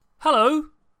Hello,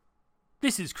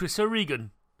 this is Chris O'Regan,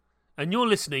 and you're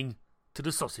listening to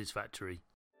The Sausage Factory.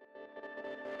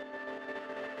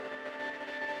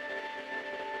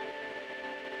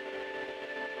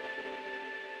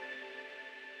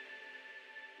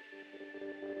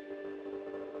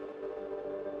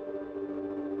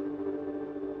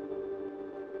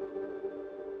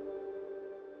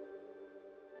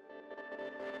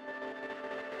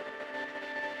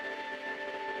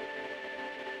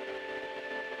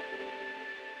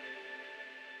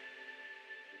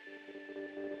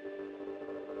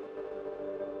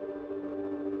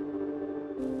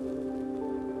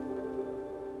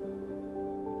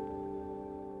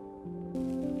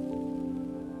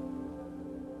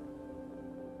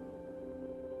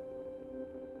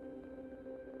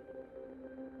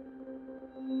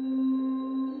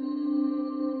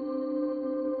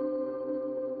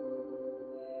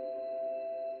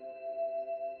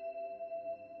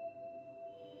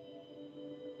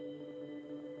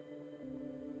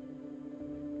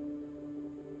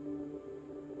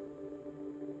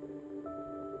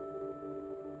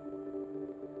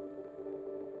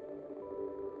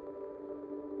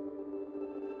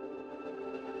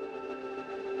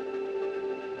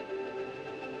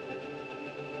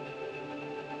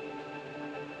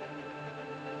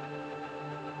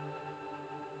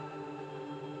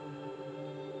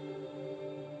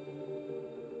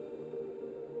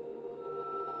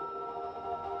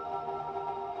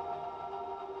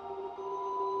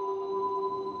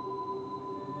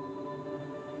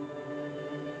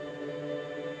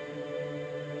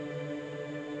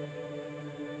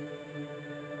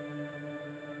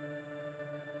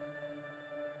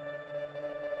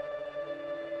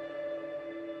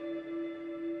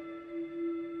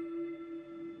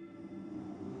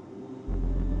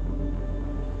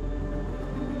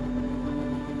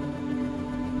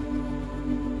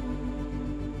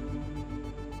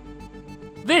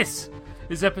 This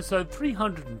is episode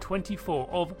 324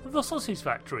 of The Sausage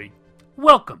Factory.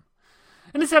 Welcome!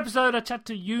 In this episode I chat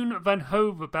to Joon van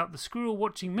Hove about the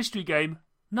squirrel-watching mystery game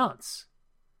Nuts.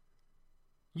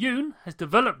 Joon has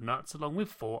developed Nuts along with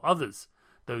 4 others,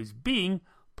 those being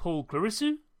Paul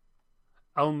Clarissu,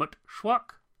 Almut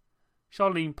Schwach,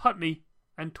 Charlene Putney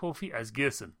and Torfi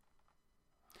Asgirson.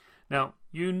 Now,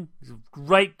 Joon is a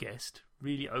great guest,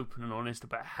 really open and honest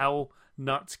about how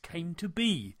Nuts came to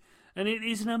be. And it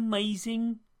is an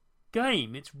amazing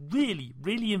game. It's really,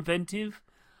 really inventive.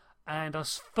 And I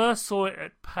first saw it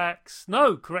at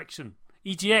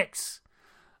EGX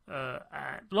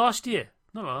last year.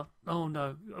 The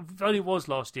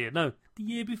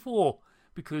year before.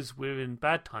 Because we're in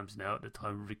bad times now at the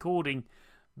time of recording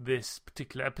this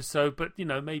particular episode. But,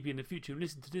 maybe in the future,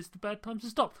 listen to this, the bad times will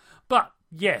stop. But,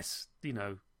 yes, it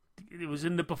was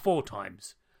in the before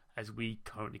times, as we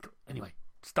currently... Anyway,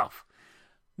 stuff.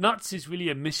 Nuts is really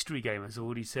a mystery game, as I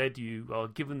already said. You are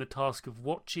given the task of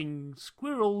watching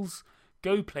squirrels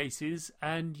go places,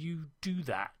 and you do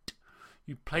that.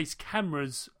 You place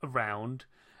cameras around,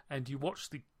 and you watch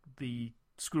the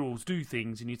squirrels do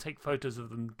things, and you take photos of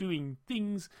them doing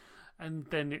things, and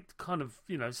then it kind of,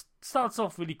 starts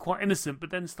off really quite innocent, but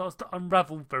then starts to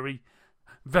unravel very,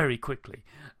 very quickly.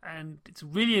 And it's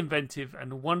really inventive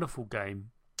and a wonderful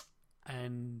game,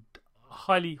 and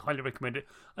highly, highly recommend it.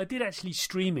 I did actually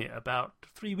stream it about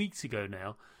 3 weeks ago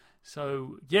now.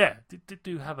 So, yeah,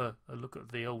 do have a look at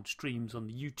the old streams on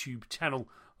the YouTube channel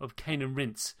of Kane and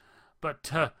Rince.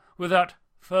 But without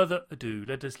further ado,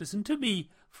 let us listen to me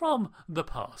from the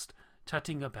past,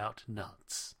 chatting about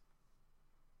Nuts.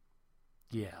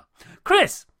 Yeah.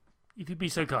 Chris, if you'd be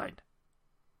so kind.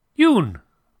 Joon,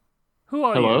 who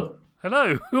are you?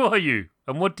 Hello, who are you?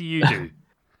 And what do you do?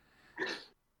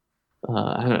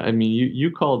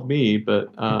 You called me,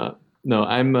 but no,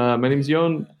 I'm. My name's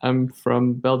Joon. I'm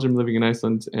from Belgium, living in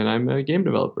Iceland, and I'm a game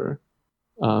developer.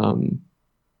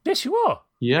 Yes, you are.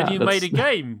 Yeah, and you made a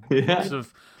game. Yeah.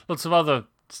 Lots of other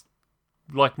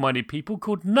like-minded people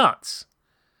called Nuts.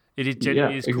 It is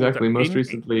generally is exactly. Called Most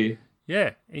recently.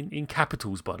 In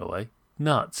capitals, by the way,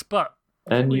 Nuts. But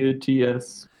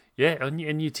NUTS. Yeah,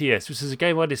 NUTS, which is a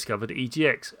game I discovered at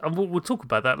EGX, and we'll talk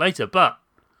about that later. But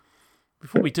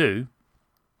before we do,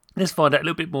 let's find out a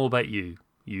little bit more about you,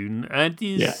 Joon. And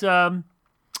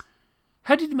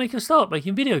how did you make a start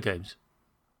making video games?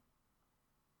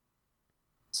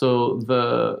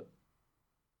 So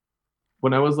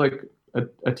when I was like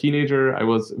a teenager, I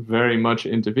was very much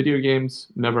into video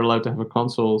games. Never allowed to have a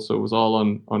console, so it was all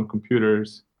on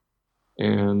computers,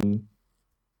 and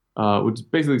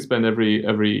would basically spend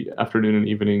every afternoon and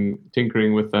evening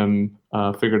tinkering with them.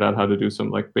 Figured out how to do some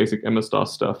like basic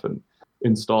MS-DOS stuff and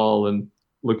install and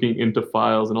looking into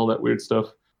files and all that weird stuff.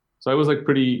 So I was like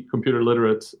pretty computer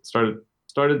literate.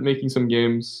 Started making some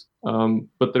games,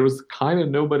 but there was kind of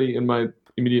nobody in my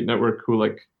immediate network who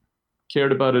like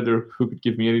cared about it or who could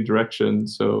give me any direction.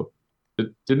 So it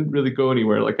didn't really go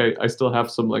anywhere. Like I still have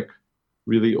some like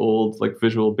really old like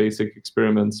Visual Basic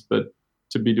experiments, but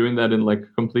to be doing that in like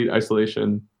complete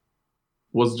isolation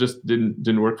was just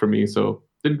didn't work for me. So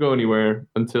didn't go anywhere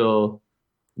until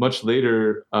much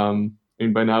later. I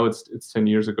mean, by now it's 10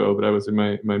 years ago, but I was in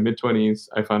my mid-20s.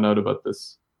 I found out about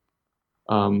this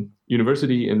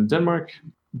university in Denmark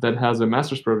that has a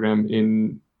master's program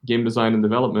in game design and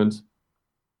development.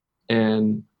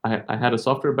 And I had a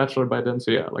software bachelor by then.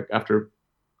 So yeah, like after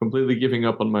completely giving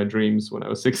up on my dreams when I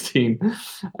was 16,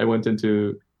 I went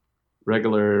into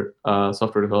regular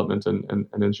software development and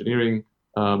engineering.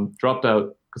 Dropped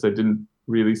out because I didn't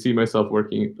really see myself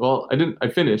working. Well, I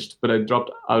finished, but I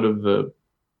dropped out of the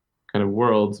kind of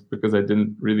world because I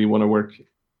didn't really want to work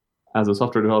as a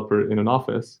software developer in an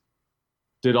office.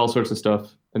 Did all sorts of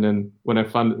stuff. And then when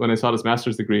I saw this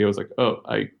master's degree, I was like, oh,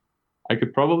 I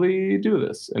could probably do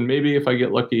this. And maybe if I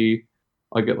get lucky,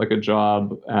 I'll get like a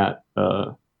job at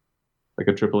like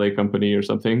a AAA company or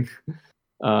something.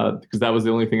 Because that was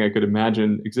the only thing I could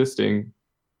imagine existing.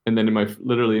 And then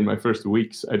literally in my first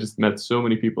weeks, I just met so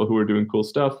many people who were doing cool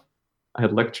stuff. I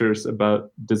had lectures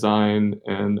about design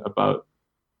and about,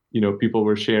 people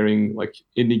were sharing like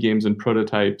indie games and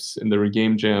prototypes, and there were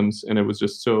game jams, and it was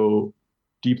just so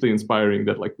deeply inspiring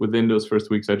that like within those first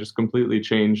weeks, I just completely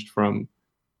changed from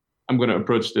I'm going to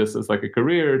approach this as like a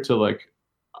career to like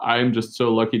I'm just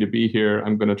so lucky to be here.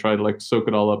 I'm going to try to like soak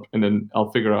it all up, and then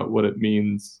I'll figure out what it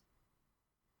means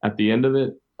at the end of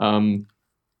it.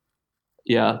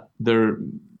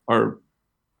 Our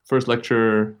first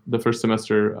lecturer, the first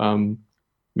semester,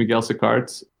 Miguel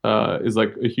Sicart, is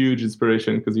like a huge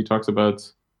inspiration because he talks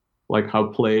about like how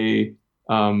play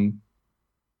kind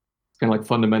of like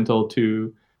fundamental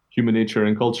to human nature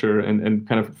and culture, and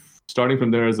kind of starting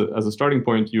from there as a starting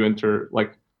point, you enter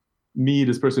like me,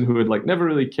 this person who had like never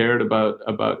really cared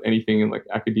about anything in like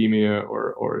academia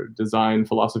or design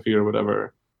philosophy or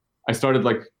whatever. I started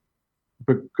like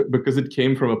because it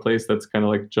came from a place that's kind of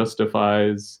like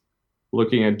justifies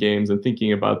looking at games and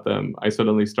thinking about them. I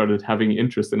suddenly started having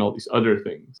interest in all these other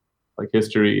things like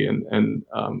history and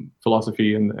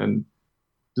philosophy and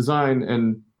design,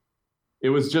 and it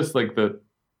was just like the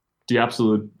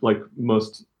absolute like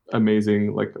most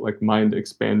amazing like mind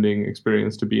expanding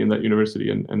experience to be in that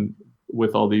university and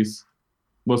with all these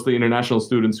mostly international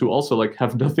students who also like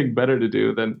have nothing better to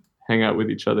do than hang out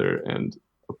with each other and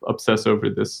obsess over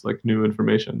this like new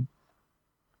information.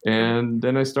 And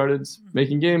then I started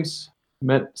making games,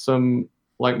 met some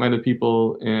like-minded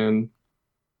people, and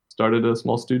started a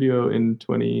small studio in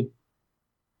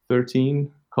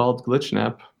 2013 called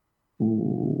Glitchnap,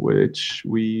 which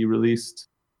we released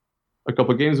a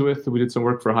couple games with. We did some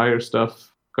work for hire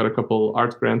stuff, got a couple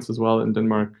art grants as well in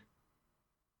Denmark.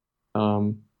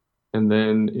 And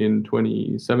then in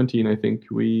 2017, I think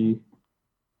we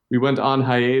went on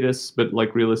hiatus, but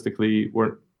like realistically,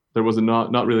 there was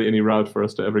not really any route for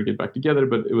us to ever get back together.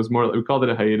 But it was more, we called it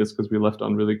a hiatus because we left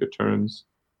on really good terms.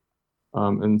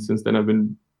 And since then, I've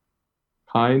been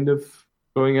kind of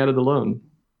going at it alone.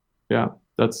 Yeah,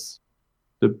 that's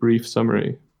the brief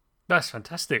summary. That's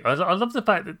fantastic. I love the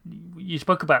fact that you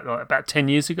spoke about 10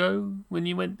 years ago when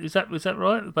you went. Was that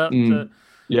right?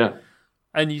 Yeah.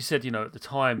 And you said, at the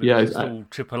time, yeah,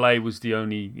 AAA was the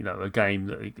only, a game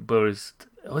that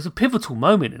it was a pivotal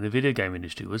moment in the video game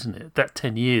industry, wasn't it? That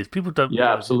 10 years, people don't.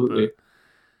 Yeah, absolutely.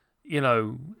 It,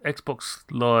 but, Xbox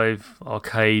Live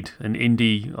Arcade and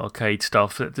indie arcade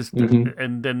stuff.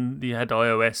 And then you had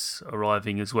iOS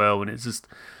arriving as well, and it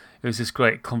was this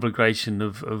great conflagration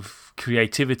of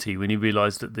creativity when you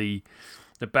realised that the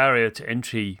barrier to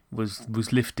entry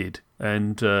was lifted,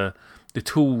 and the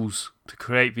tools to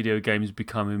create video games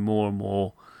becoming more and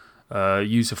more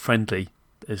user friendly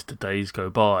as the days go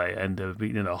by, and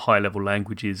high level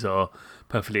languages are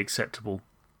perfectly acceptable.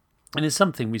 And it's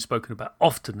something we've spoken about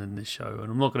often in this show,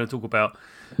 and I'm not going to talk about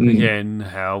again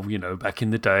how back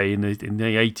in the day in the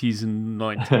 80s and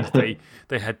 90s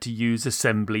they had to use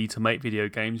assembly to make video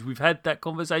games. We've had that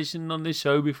conversation on this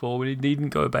show before. We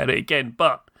needn't go about it again,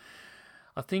 but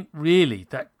I think really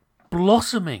that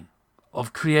blossoming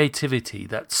of creativity,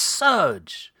 that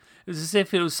surge, it was as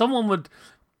if it was someone would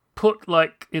put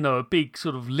a big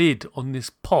sort of lid on this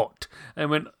pot and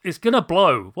went, it's gonna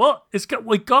blow. What?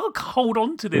 We gotta hold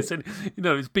on to this, and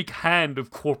this big hand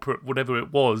of corporate whatever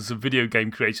it was of video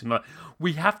game creation. Like,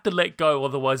 we have to let go,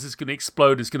 otherwise it's gonna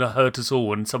explode. It's gonna hurt us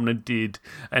all. And someone did,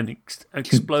 and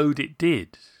explode it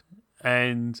did,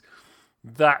 and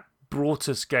that brought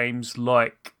us games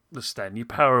like the Stanley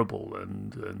Parable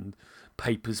and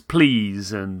Papers,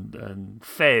 Please and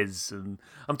Fez, and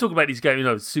I'm talking about these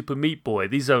games, Super Meat Boy.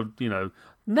 These are,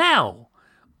 now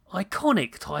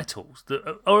iconic titles that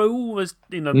are almost,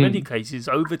 many cases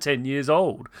over 10 years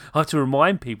old. I have to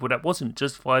remind people that wasn't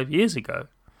just 5 years ago;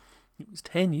 it was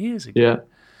 10 years ago. Yeah,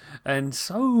 and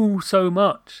so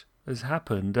much has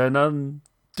happened, and I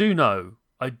do know.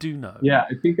 Yeah,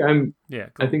 I think I'm. Yeah,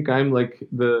 I think I'm like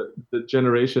the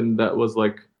generation that was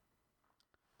like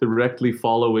directly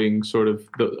following sort of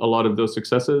a lot of those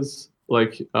successes,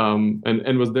 like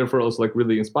and was therefore also like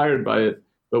really inspired by it.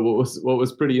 But what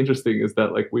was pretty interesting is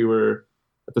that like we were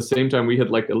at the same time we had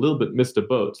like a little bit missed a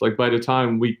boat. Like by the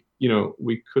time we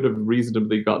could have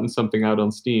reasonably gotten something out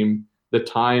on Steam, the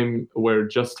time where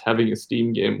just having a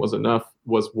Steam game was enough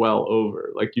was well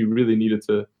over. Like you really needed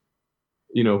to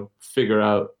figure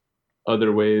out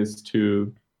other ways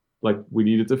to, like, we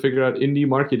needed to figure out indie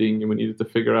marketing and we needed to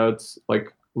figure out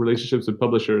like relationships with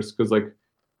publishers, because like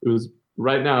it was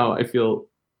right now I feel,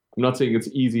 I'm not saying it's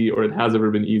easy or it has ever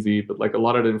been easy, but like a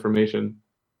lot of the information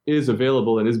is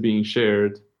available and is being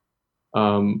shared,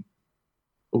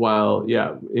 while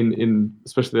in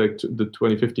especially like the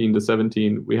 2015 to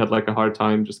 17 we had like a hard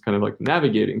time just kind of like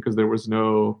navigating, because there was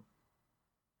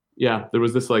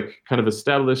this like kind of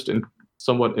established and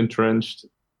somewhat entrenched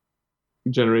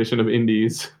generation of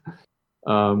indies,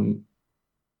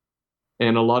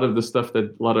 and a lot of the stuff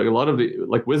that a lot of the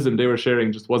like wisdom they were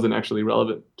sharing just wasn't actually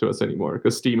relevant to us anymore,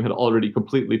 because Steam had already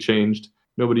completely changed.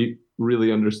 Nobody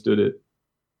really understood it,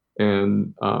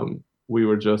 and we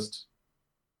were just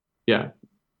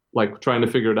like trying to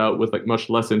figure it out with like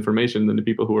much less information than the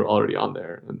people who were already on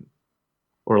there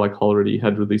or like already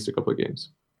had released a couple of games.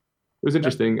 It was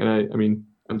interesting, and I mean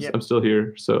I'm still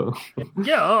here, so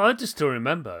yeah, I just still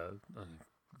remember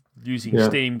using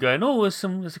Steam, going, "Oh,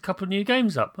 there's a couple of new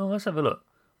games up. Oh, let's have a look."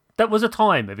 That was a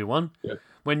time, everyone,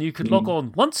 when you could log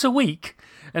on once a week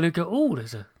and it'd go, "Oh,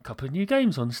 there's a couple of new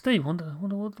games on Steam. Wonder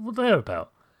what they're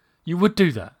about." You would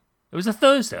do that. It was a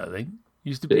Thursday, I think. You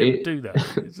used to be able to do that.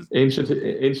 Just,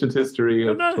 ancient history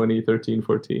of 2013,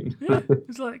 14. Yeah,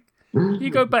 it's like you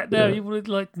go back now, you would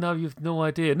like, no, you've no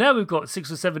idea. Now we've got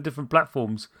 6 or 7 different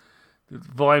platforms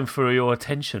vying for your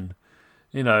attention,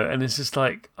 and it's just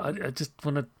like I just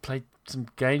want to play some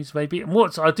games maybe. And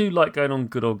I do like going on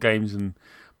Good Old Games and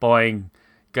buying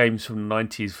games from the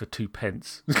 90s for 2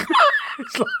 pence.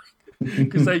 It's like,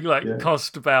 because they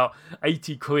cost about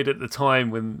 80 quid at the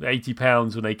time, when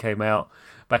 £80 when they came out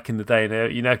back in the day,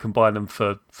 and you now can buy them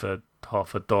for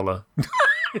half $1.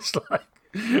 It's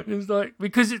like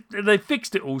because they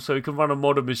fixed it all so it can run on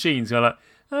modern machines. And I'm like,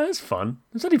 oh, that's fun.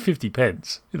 It's only 50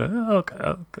 pence.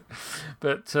 Okay.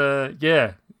 But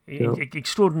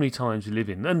extraordinary times we live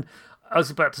in. And I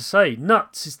was about to say,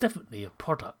 nuts is definitely a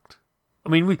product. I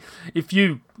mean, if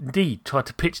you indeed tried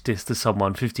to pitch this to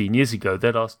someone 15 years ago,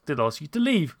 they'd ask you to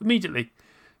leave immediately.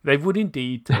 They would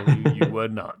indeed tell you were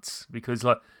nuts, because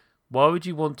like, why would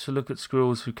you want to look at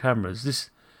squirrels through cameras?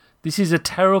 This is a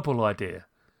terrible idea.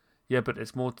 Yeah, but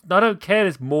it's more. I don't care.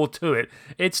 There's more to it.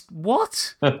 It's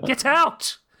what? Get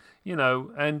out!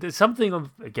 And there's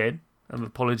something again. And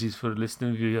apologies for the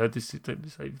listener if you heard this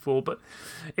say before, but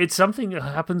it's something that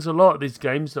happens a lot. These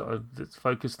games that's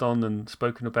focused on and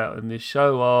spoken about in this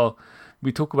show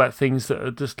we talk about things that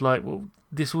are just like, well,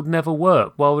 this would never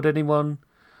work. Why would anyone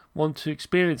want to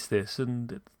experience this?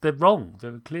 And they're wrong.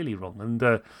 They're clearly wrong.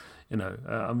 And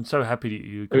I'm so happy that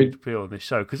you agreed to be on this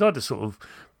show, because I just sort of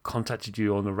contacted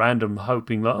you on a random,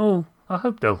 hoping like, oh, I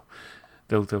hope they'll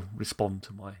respond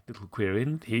to my little query.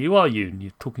 And here you are, Yoon.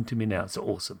 You're talking to me now. It's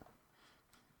awesome.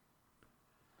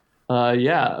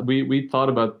 We thought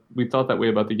that way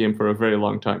about the game for a very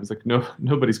long time. It's like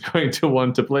nobody's going to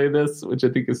want to play this, which I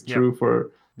think is true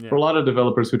for a lot of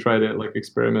developers who try to like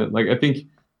experiment. Like I think,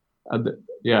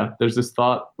 there's this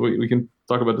thought. We can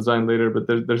talk about design later, but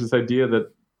there's this idea that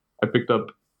I picked up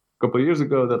a couple of years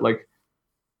ago that like,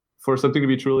 for something to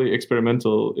be truly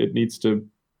experimental, it needs to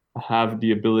have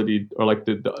the ability, or like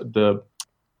the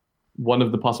one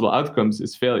of the possible outcomes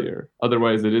is failure.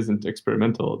 Otherwise, it isn't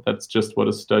experimental. That's just what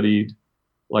is studied,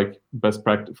 like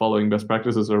following best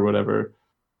practices or whatever.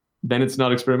 Then it's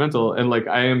not experimental. And like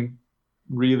I am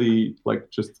really like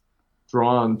just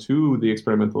drawn to the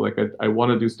experimental. Like I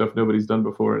want to do stuff nobody's done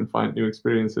before and find new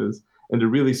experiences. And the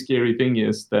really scary thing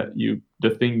is that the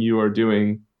thing you are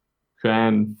doing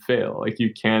can fail. Like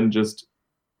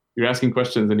you're asking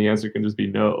questions and the answer can just be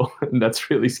no, and that's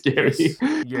really scary.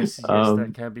 Yes,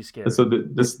 that can be scary. So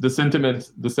the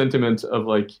sentiment of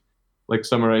like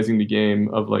summarizing the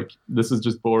game of like, this is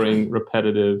just boring,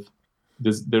 repetitive.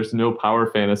 There's no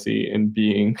power fantasy in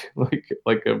being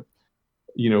like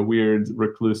weird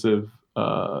reclusive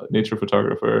nature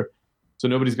photographer. So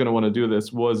nobody's going to want to do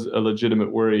this was a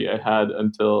legitimate worry I had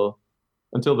until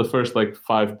the first like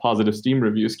 5 positive Steam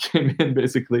reviews came in,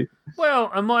 basically. Well,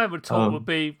 and my retort would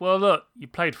be, well, look, you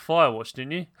played Firewatch,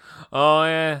 didn't you? Oh,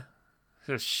 yeah.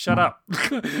 So shut up.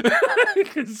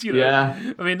 Because,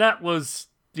 Yeah. I mean, that was,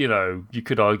 you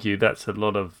could argue that's a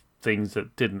lot of things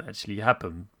that didn't actually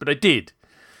happen, but they did.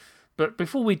 But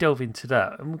before we delve into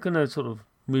that, I'm going to sort of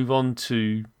move on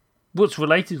to what's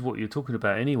related to what you're talking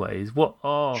about anyway, is what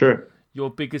are Sure. your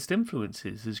biggest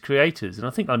influences as creators? And I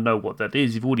think I know what that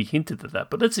is. You've already hinted at that,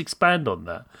 but let's expand on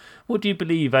that. What do you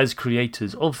believe as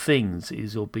creators of things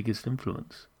is your biggest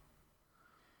influence?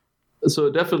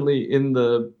 So definitely in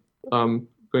the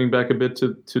going back a bit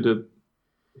to the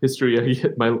history,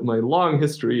 my long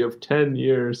history of 10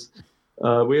 years.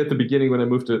 Way at the beginning when I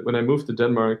moved to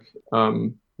Denmark,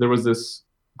 there was this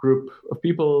group of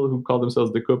people who called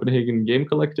themselves the Copenhagen Game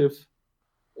Collective,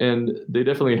 and they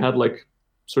definitely had like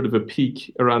sort of a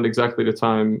peak around exactly the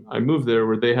time I moved there,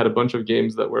 where they had a bunch of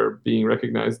games that were being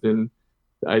recognized in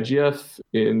the IGF,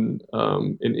 in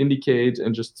Indicate,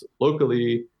 and just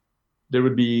locally, there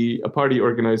would be a party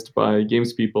organized by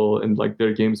games people, and like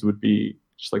their games would be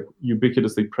just like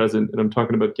ubiquitously present. And I'm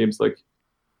talking about games like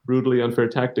Brutally Unfair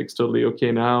Tactics, Totally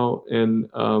Okay Now, and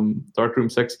Darkroom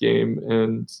Sex Game,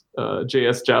 and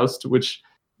JS Joust, which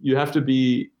you have to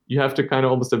kind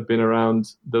of almost have been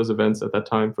around those events at that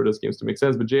time for those games to make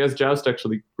sense. But JS Joust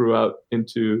actually grew out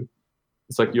into,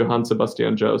 it's like Johann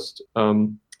Sebastian Joust,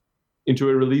 into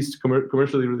a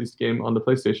commercially released game on the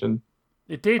PlayStation.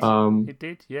 It did. It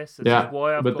did. Yes. This Yeah, is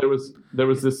why but there was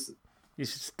this.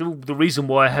 This is still the reason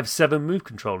why I have 7 Move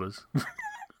controllers.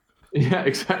 Yeah,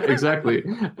 exactly.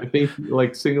 I think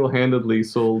like single-handedly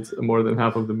sold more than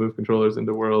half of the Move controllers in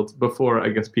the world before, I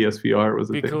guess, PSVR was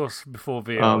a thing. Because before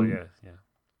VR, yeah.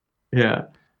 Yeah,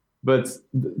 but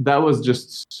that was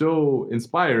just so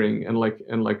inspiring, and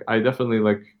I definitely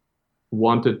like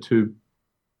wanted to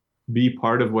be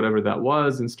part of whatever that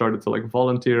was, and started to like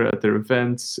volunteer at their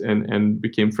events, and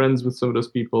became friends with some of those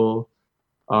people.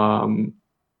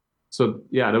 So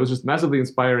yeah, that was just massively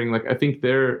inspiring. Like I think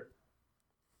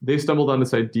they stumbled on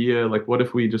this idea, like what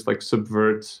if we just like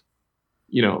subvert,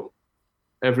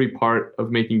 every part of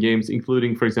making games,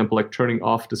 including, for example, like turning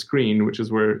off the screen, which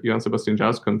is where Johann Sebastian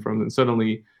Joust comes from, and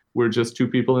suddenly we're just 2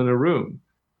 people in a room.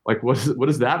 Like what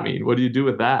does that mean? What do you do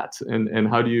with that? And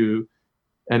how do you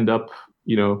end up,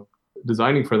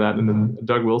 designing for that? And then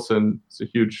Doug Wilson, it's a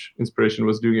huge inspiration,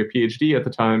 was doing a PhD at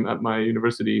the time at my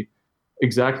university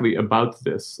exactly about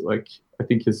this. Like I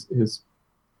think his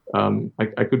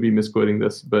I could be misquoting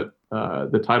this, but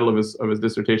the title of his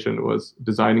dissertation was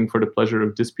 "Designing for the Pleasure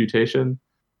of Disputation."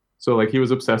 So like he was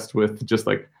obsessed with just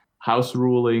like house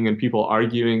ruling and people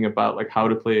arguing about like how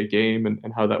to play a game,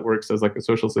 and how that works as like a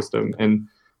social system, and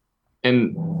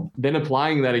then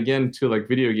applying that again to like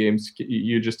video games.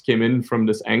 You just came in from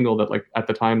this angle that like at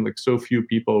the time like so few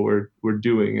people were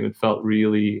doing, and it felt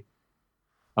really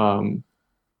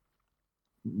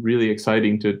really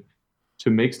exciting to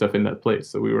make stuff in that place.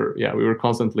 So we were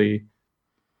constantly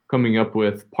coming up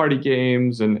with party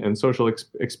games and social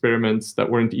experiments that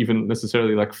weren't even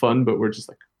necessarily like fun, but were just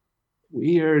like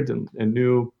weird and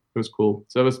new. It was cool.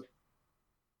 So it was,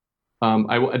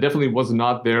 I definitely was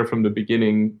not there from the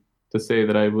beginning to say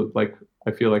that I would like,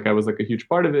 I feel like I was like a huge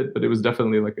part of it, but it was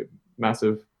definitely like a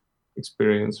massive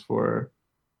experience for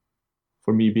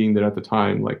me being there at the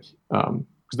time. Like,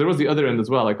 because there was the other end as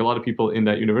well. Like a lot of people in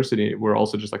that university were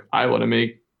also just like, I want to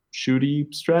make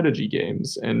shooty strategy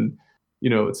games. And,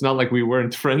 it's not like we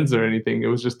weren't friends or anything. It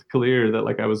was just clear that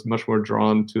like I was much more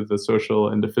drawn to the social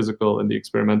and the physical and the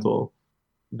experimental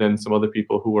than some other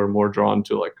people who were more drawn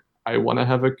to like, I want to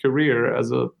have a career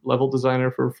as a level designer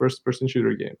for first person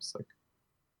shooter games. Like,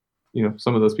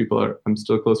 some of those people I'm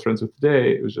still close friends with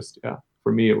today. It was just, yeah,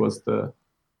 for me, it was the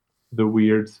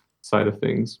weird side of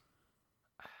things.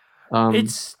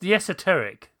 It's the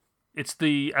esoteric. It's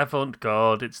the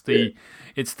avant-garde.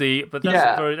 But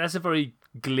that's a very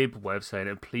glib way of saying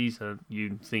it. Please don't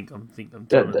you think I'm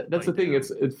that's the thing.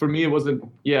 For me, it wasn't.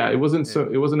 Yeah, it wasn't. So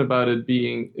it wasn't about it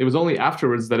being. It was only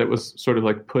afterwards that it was sort of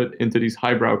like put into these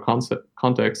highbrow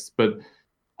contexts. But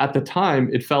at the time,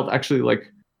 it felt actually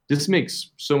like this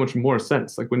makes so much more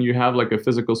sense. Like when you have like a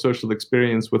physical social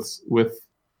experience with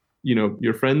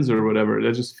your friends or whatever,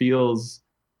 that just feels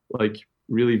like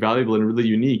really valuable and really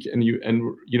unique. And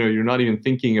you're not even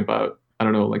thinking about, I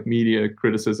don't know, like media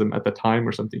criticism at the time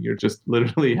or something. You're just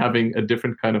literally having a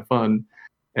different kind of fun,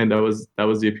 and that was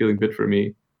the appealing bit for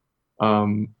me.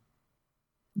 My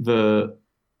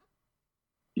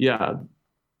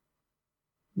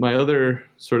other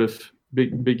sort of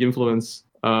big influence.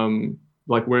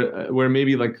 Like where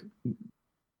maybe like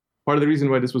part of the reason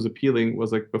why this was appealing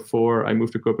was like before I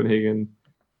moved to Copenhagen,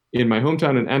 in my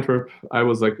hometown in Antwerp, I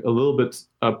was like a little bit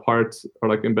a part or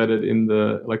like embedded in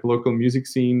the like local music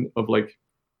scene of like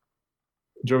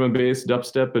drum and bass,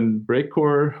 dubstep, and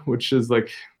breakcore, which is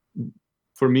like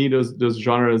for me those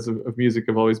genres of music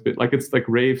have always been like it's like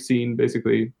rave scene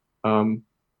basically.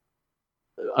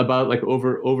 About like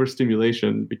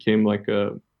overstimulation became like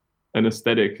an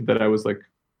aesthetic that I was like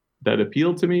that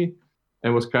appealed to me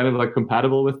and was kind of like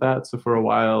compatible with that. So for a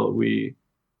while I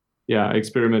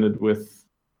experimented with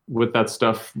that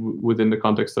stuff within the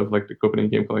context of like the Copenhagen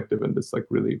Game Collective and this like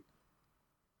really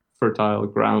fertile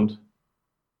ground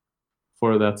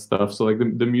for that stuff. So like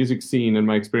the music scene and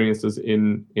my experiences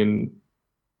in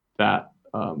that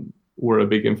were a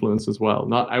big influence as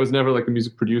well. I was never like a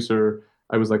music producer.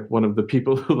 I was like one of the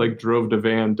people who like drove the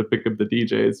van to pick up the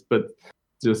DJs, but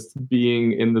just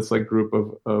being in this like group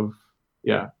of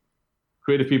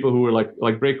creative people who were like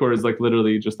breakcore is like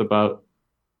literally just about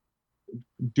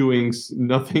doing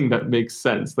nothing that makes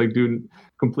sense, like doing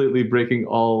completely breaking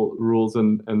all rules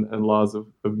and laws of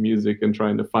music and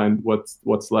trying to find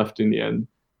what's left in the end.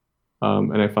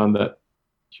 And I found that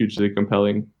hugely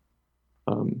compelling.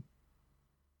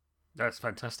 That's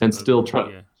fantastic. And still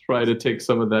try to take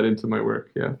some of that into my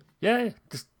work. Yeah,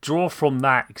 just draw from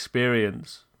that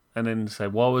experience and then say,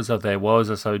 why was I there? Why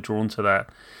was I so drawn to that?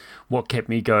 What kept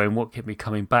me going? What kept me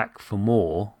coming back for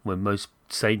more when most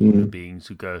sane human beings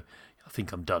would go, I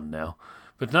think I'm done now.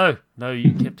 But no,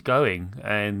 you kept going.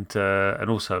 And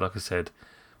also, like I said,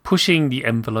 pushing the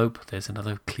envelope. There's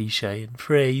another cliche and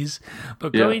phrase.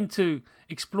 But going to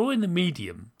exploring the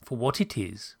medium for what it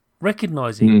is,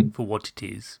 recognizing for what it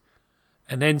is,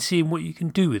 and then seeing what you can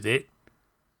do with it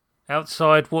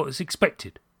outside what is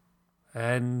expected.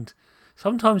 And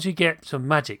sometimes you get some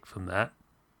magic from that.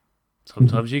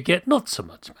 Sometimes you get not so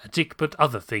much magic, but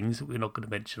other things that we're not going to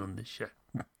mention on this show.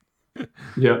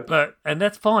 And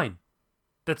that's fine.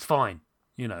 That's fine,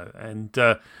 you know. And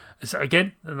so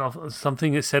again,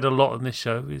 something that's said a lot on this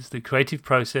show is the creative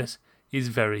process is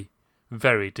very,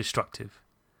 very destructive.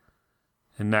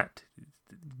 And that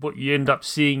what you end up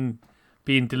seeing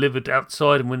being delivered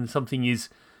outside, and when something is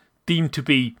deemed to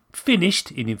be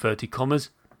finished in inverted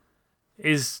commas,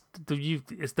 is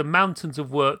the mountains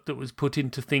of work that was put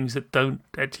into things that don't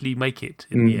actually make it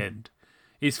in the end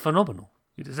is phenomenal.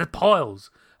 There's piles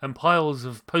and piles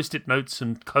of post-it notes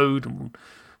and code and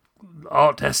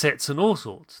art assets and all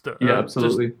sorts that are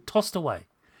absolutely just tossed away.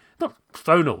 Not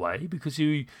thrown away, because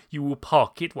you will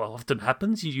park it. What often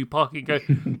happens is you park it and go,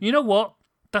 you know what?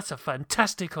 That's a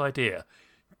fantastic idea.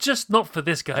 Just not for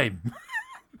this game.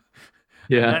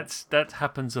 Yeah. That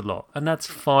happens a lot. And that's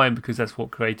fine, because that's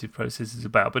what creative process is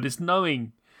about. But it's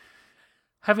having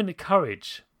the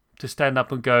courage to stand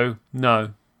up and go,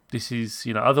 no, this is,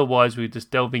 otherwise we're just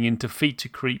delving into feature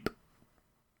creep,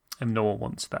 and no one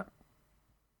wants that.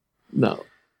 No.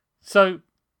 So,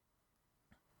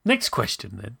 next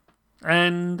question then.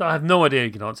 And I have no idea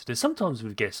you can answer this. Sometimes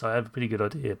with guests I have a pretty good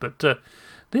idea, but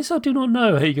this I do not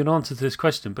know how you can answer this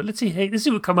question. But let's see what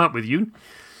we come up with, you.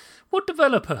 What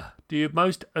developer do you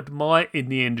most admire in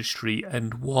the industry,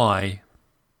 and why?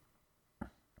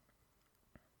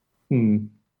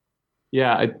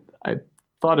 Yeah, I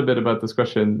thought a bit about this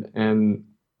question, and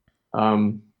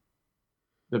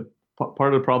the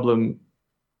part of the problem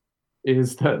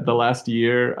is that the last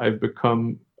year I've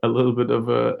become a little bit of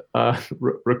a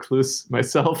recluse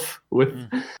myself with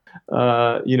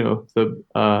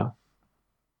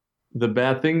the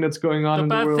bad thing that's going on in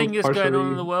the world. The bad thing is going on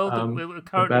in the world that we're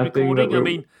currently recording. I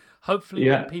mean, hopefully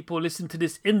when people listen to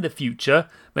this in the future,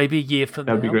 maybe a year from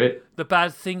now, that'd be great. The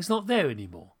bad thing's not there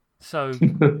anymore. So,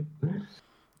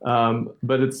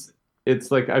 but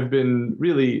it's like I've been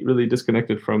really, really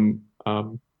disconnected from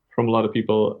a lot of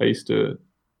people I used to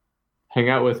hang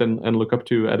out with and look up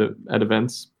to at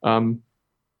events.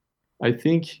 I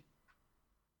think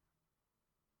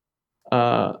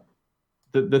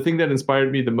the thing that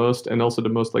inspired me the most, and also the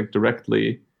most like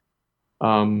directly,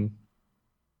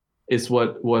 is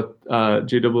what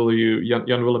JW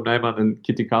Jan Willem Nijman and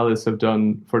Kitty Kalis have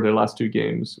done for their last two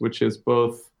games, which is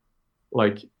both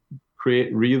like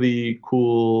create really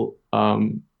cool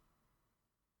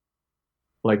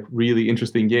like really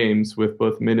interesting games with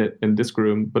both Minute and Disc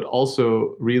Room, but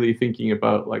also really thinking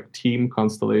about like team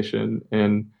constellation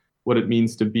and what it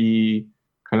means to be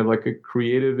kind of like a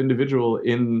creative individual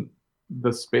in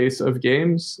the space of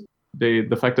games.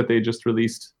 The fact that they just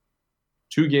released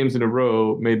two games in a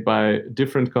row made by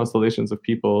different constellations of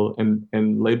people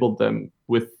and labeled them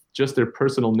with just their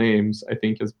personal names, I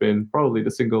think, has been probably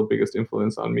the single biggest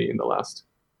influence on me in the last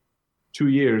 2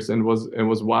 years, and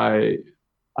was why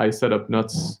I set up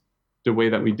Nuts the way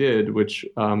that we did. Which,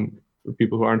 for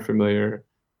people who aren't familiar,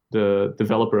 the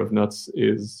developer of Nuts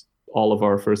is all of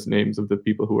our first names of the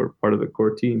people who are part of the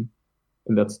core team,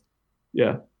 and that's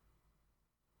yeah.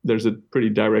 There's a pretty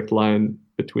direct line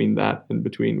between that and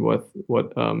between what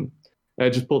I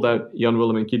just pulled out Jan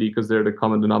Willem and Kitty because they're the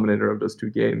common denominator of those two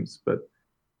games, but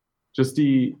just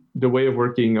the way of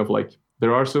working of like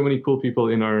there are so many cool people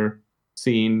in our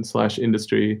scene /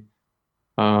 industry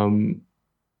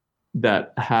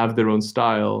that have their own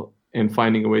style, and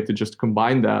finding a way to just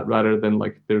combine that rather than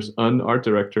like there's an art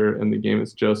director and the game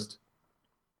is just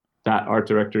that art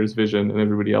director's vision and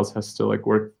everybody else has to like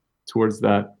work towards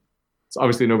that. It's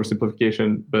obviously an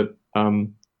oversimplification, but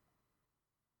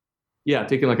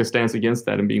taking like a stance against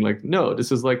that and being like, no,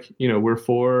 this is like,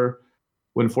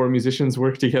 when four musicians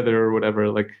work together or whatever,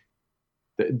 like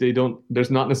there's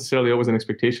not necessarily always an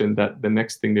expectation that the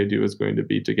next thing they do is going to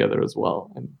be together as well.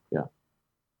 And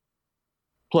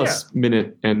plus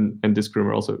Minute and Disc Room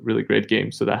are also really great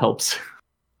games, so that helps.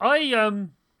 Absolutely.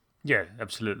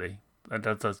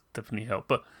 That does definitely help.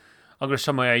 But I'm going to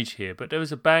show my age here, but there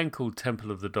was a band called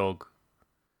Temple of the Dog,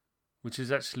 which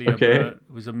is actually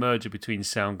was a merger between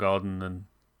Soundgarden and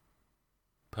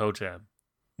Pearl Jam.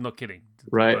 I'm not kidding.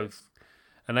 Right. Both.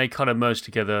 And they kind of merged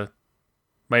together,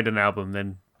 made an album,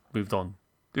 then moved on.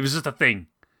 It was just a thing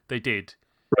they did.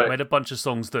 Right. Made a bunch of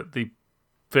songs that the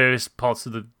various parts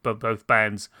of both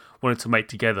bands wanted to make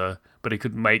together, but they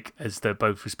couldn't make as their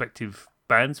both respective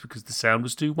bands because the sound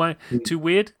was too weird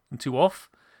and too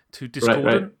off, too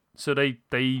discordant. Right. So they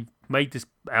made this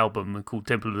album called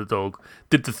Temple of the Dog,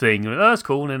 did the thing, and that's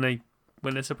cool, and then they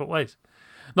went their separate ways.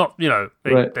 Not,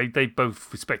 they both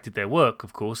respected their work,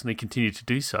 of course, and they continued to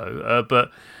do so.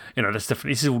 But that's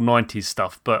definitely, this is all 90s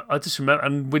stuff. But I just remember,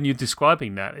 and when you're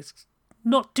describing that, it's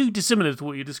not too dissimilar to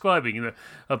what you're describing.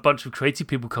 A bunch of creative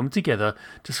people come together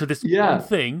just for this one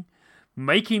thing,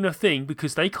 making a thing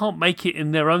because they can't make it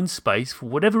in their own space for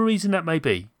whatever reason that may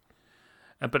be.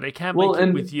 But they can make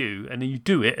it with you, and then you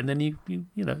do it, and then you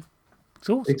it's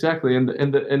awesome. Exactly, and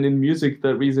in music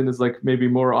that reason is like maybe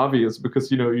more obvious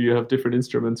because you have different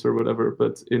instruments or whatever.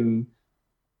 But in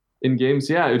games,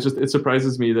 it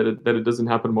surprises me that it doesn't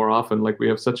happen more often. Like we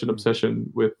have such an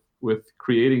obsession with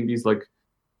creating these like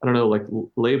I don't know like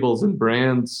labels and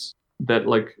brands that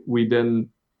like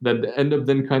that end up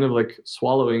then kind of like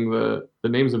swallowing the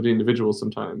names of the individuals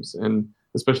sometimes, and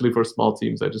especially for small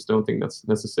teams, I just don't think that's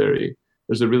necessary.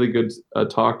 There's a really good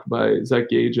talk by Zach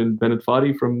Gage and Bennett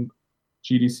Foddy from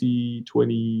GDC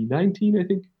 2019, I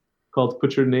think, called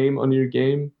 "Put Your Name on Your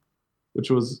Game,"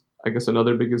 which was, I guess,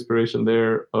 another big inspiration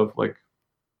there of like,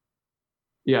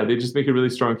 they just make a really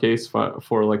strong case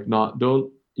for like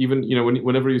don't even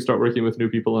whenever you start working with new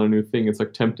people on a new thing, it's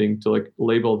like tempting to like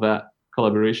label that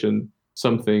collaboration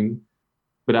something,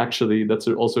 but actually that's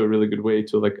also a really good way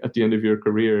to like at the end of your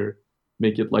career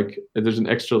make it like there's an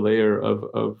extra layer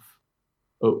of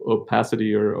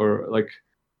opacity or like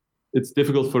it's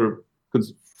difficult for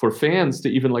fans to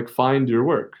even like find your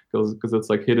work because it's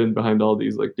like hidden behind all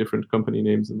these like different company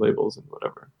names and labels and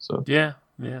whatever. So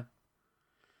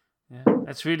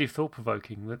that's really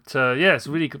thought-provoking. But it's a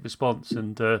really good response.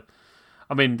 And the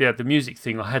music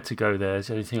thing, I had to go there. It's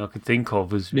the only thing I could think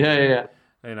of was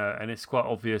and it's quite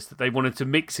obvious that they wanted to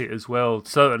mix it as well.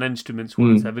 Certain instruments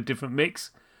wanted to have a different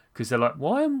mix because they're like,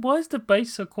 why is the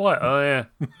bass so quiet? Oh yeah.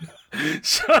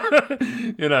 So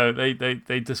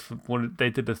they just wanted, they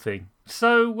did the thing.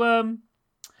 So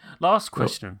last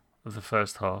question of the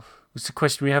first half. It's a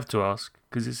question we have to ask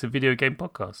because it's a video game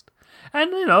podcast,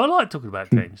 and I like talking about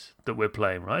games that we're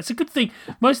playing. Right, it's a good thing.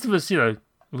 Most of us, who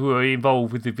are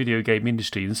involved with the video game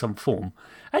industry in some form,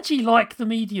 actually like the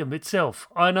medium itself.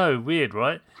 I know, weird,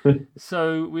 right?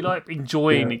 So we like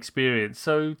enjoying the experience.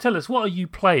 So tell us, what are you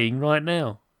playing right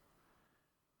now?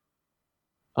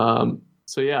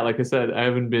 Like I said, I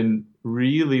haven't been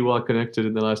really well connected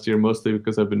in the last year, mostly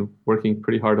because I've been working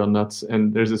pretty hard on Nuts.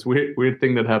 And there's this weird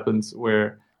thing that happens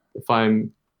where if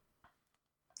I'm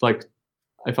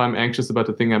anxious about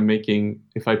the thing I'm making,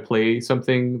 if I play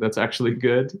something that's actually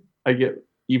good, I get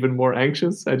even more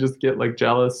anxious. I just get like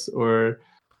jealous or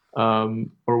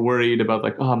worried about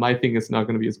like, my thing is not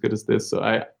going to be as good as this.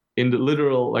 So in the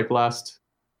literal like last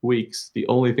weeks, the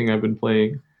only thing I've been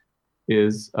playing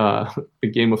is a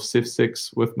game of Civ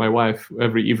 6 with my wife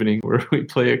every evening where we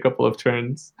play a couple of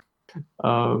turns.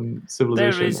 Civilization.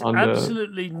 There is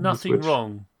absolutely nothing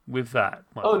wrong with that.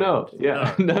 No.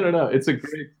 It's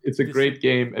a great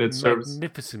game, and it serves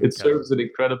an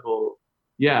incredible.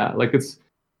 Like it's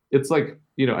like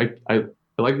I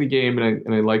like the game,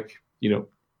 and I like,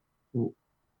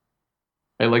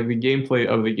 I like the gameplay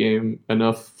of the game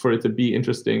enough for it to be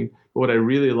interesting. But what I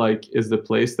really like is the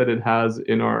place that it has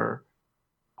in our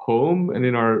home and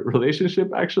in our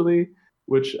relationship, actually,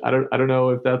 which I don't know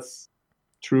if that's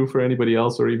true for anybody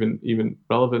else or even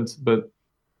relevant, but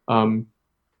um,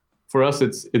 for us,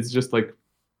 it's just like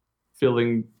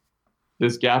filling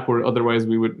this gap where otherwise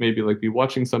we would maybe like be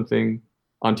watching something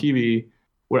on TV.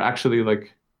 We're actually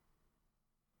like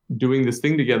doing this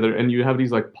thing together, and you have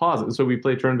these like pauses. So we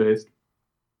play turn based.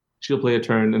 She'll play a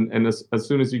turn, and as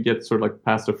soon as you get sort of like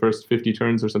past the first 50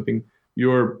 turns or something,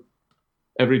 your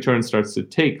every turn starts to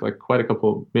take like quite a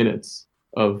couple minutes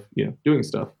of doing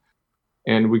stuff,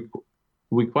 and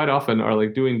we quite often are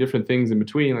like doing different things in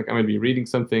between. Like I might be reading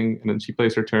something, and then she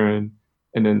plays her turn,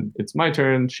 and then it's my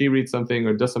turn. She reads something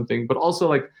or does something, but also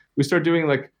like we start doing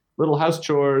like little house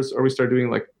chores, or we start doing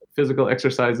like physical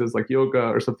exercises like yoga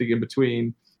or something in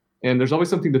between. And there's always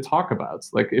something to talk about.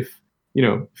 Like if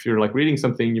you're like reading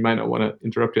something, you might not want to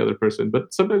interrupt the other person,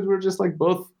 but sometimes we're just like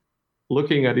both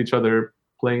looking at each other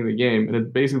playing the game, and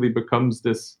it basically becomes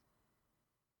this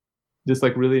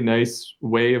like really nice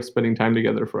way of spending time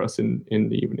together for us in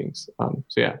the evenings. So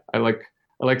yeah, I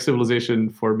like Civilization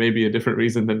for maybe a different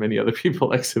reason than many other people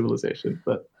like Civilization.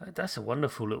 But That's a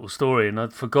wonderful little story, and I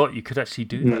forgot you could actually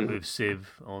do that with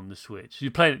Civ on the Switch. You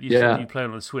play it. You said you play it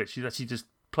on the Switch. You actually just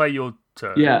play your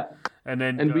turn. Yeah, and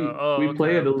then and we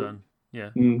play it. Done.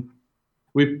 Yeah.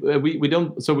 We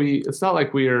don't. So it's not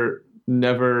like we're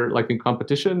never like in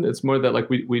competition. It's more that like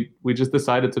we just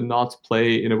decided to not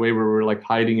play in a way where we're like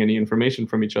hiding any information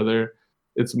from each other.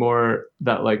 It's more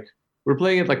that like we're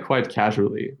playing it like quite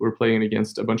casually. We're playing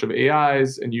against a bunch of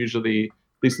AIs, and usually, at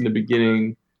least in the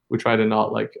beginning, we try to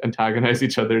not like antagonize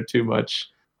each other too much.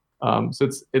 So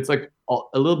it's like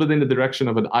a little bit in the direction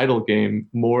of an idle game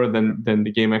more than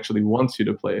the game actually wants you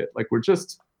to play it. Like we're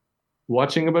just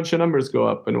watching a bunch of numbers go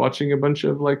up and watching a bunch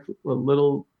of like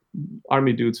little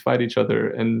army dudes fight each other,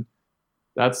 and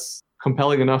that's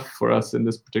compelling enough for us in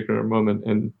this particular moment.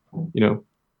 And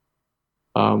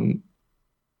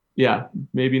yeah,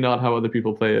 maybe not how other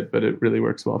people play it, but it really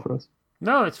works well for us.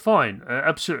 No, it's fine.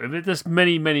 Absolutely. There's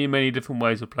many, many, many different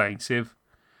ways of playing Civ.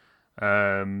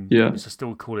 Yeah, I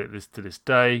still call it this to this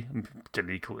day. I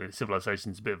generally call it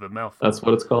Civilization's a bit of a mouthful. That's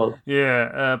what it's called.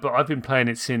 Yeah, but I've been playing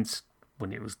it since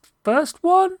when it was the first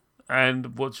one.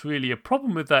 And what's really a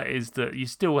problem with that is that you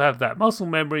still have that muscle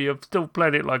memory of still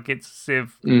playing it like it's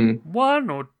Civ 1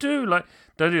 or 2. Like,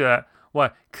 don't do that.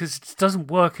 Why? Because it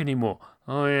doesn't work anymore.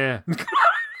 Oh, yeah.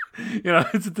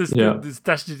 It's the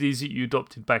strategies that you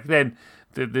adopted back then.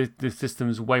 The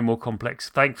system's way more complex,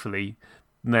 thankfully,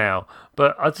 now.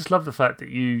 But I just love the fact that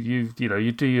you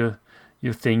do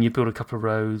your thing, you build a couple of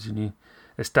roads, and you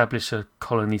establish a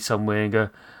colony somewhere and go,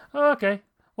 oh, okay.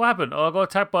 What happened? Oh, I got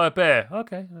attacked by a bear.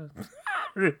 Okay.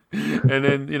 And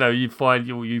then, you find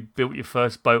you built your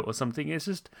first boat or something. It's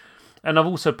just... And I've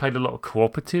also played a lot of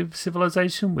cooperative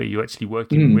Civilization where you're actually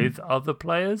working with other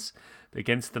players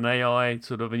against an AI,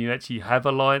 sort of, and you actually have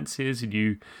alliances.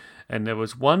 And there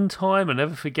was one time, I'll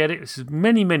never forget it, this is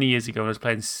many, many years ago when I was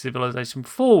playing Civilization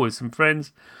 4 with some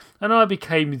friends, and I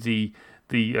became the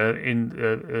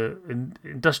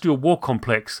industrial war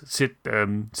complex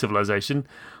civilization,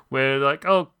 where like,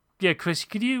 oh yeah, Chris,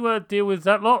 could you deal with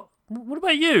that lot? What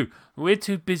about you? We're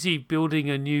too busy building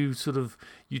a new sort of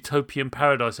utopian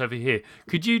paradise over here.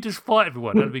 Could you just fight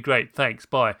everyone? That'd be great. Thanks.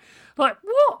 Bye. Like,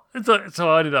 what? So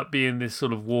I ended up being this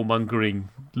sort of warmongering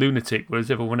lunatic,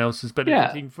 whereas everyone else was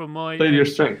benefiting from my... Played your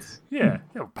strengths. Yeah.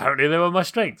 Apparently they were my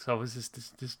strengths. I was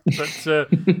just but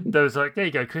there was like, there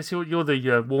you go, Chris, you're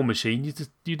the war machine.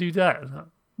 You do that. Like,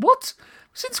 what?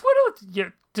 Since when? Yeah,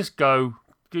 just go.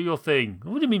 Do your thing.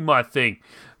 What do you mean my thing?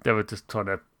 They were just trying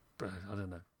to, I don't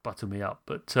know, butter me up.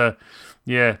 But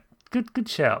yeah, good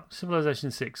shout.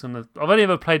 Civilization 6 on the... I've only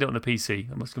ever played it on a PC,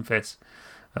 I must confess.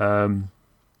 But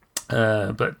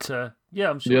yeah,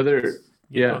 I'm sure. The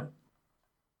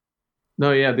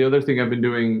other thing I've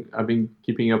been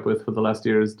keeping up with for the last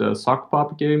year is the sock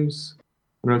pop games. I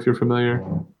don't know if you're familiar.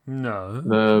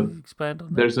 No. Expand on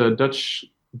that. There's a Dutch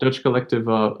collective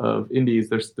of indies.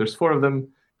 There's 4 of them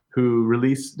who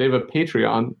they have a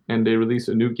Patreon, and they release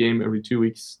a new game every 2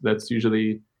 weeks. That's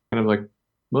usually kind of like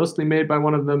mostly made by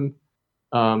one of them.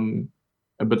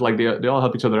 But like they all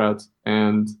help each other out,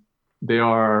 and they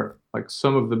are like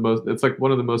it's like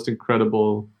one of the most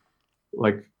incredible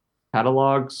like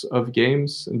catalogs of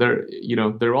games. And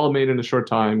they're all made in a short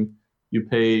time. You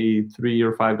pay $3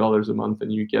 or $5 a month,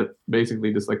 and you get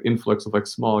basically this like influx of like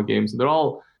small games. And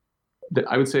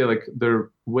I would say like they're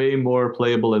way more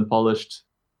playable and polished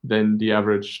than the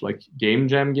average like game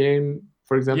jam game,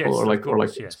 for example, Yes, of or like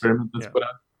course, yes. experiment that's Yeah. put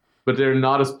out. But they're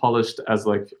not as polished as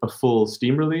like a full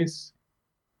Steam release.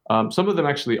 Some of them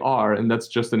actually are, and that's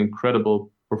just an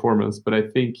incredible performance. But I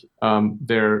think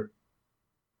there's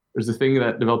a thing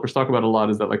that developers talk about a lot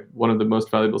is that like one of the most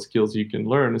valuable skills you can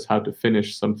learn is how to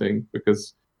finish something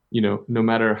because no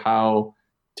matter how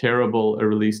terrible a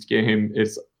released game,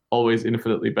 it's always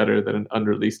infinitely better than an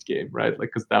unreleased game, right? Like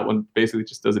because that one basically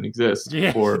just doesn't exist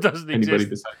Yeah, it for doesn't anybody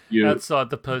exist besides you. outside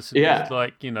the person who's Yeah,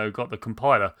 like, got the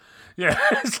compiler. Yeah,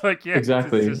 it's like, yeah, it's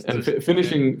exactly. And yeah.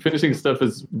 finishing stuff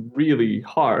is really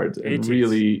hard and It is.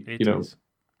 really, It is.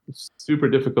 super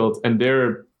difficult. And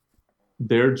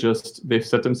they've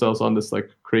set themselves on this like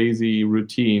crazy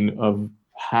routine of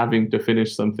having to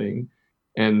finish something.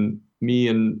 And me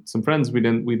and some friends, we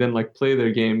then like play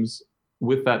their games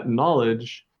with that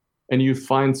knowledge, and you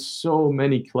find so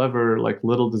many clever like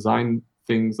little design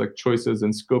things like choices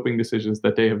and scoping decisions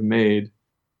that they have made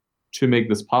to make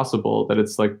this possible, that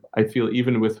it's like I feel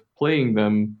even with playing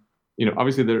them,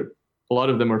 obviously they're a lot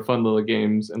of them are fun little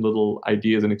games and little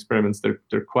ideas and experiments.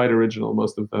 They're quite original,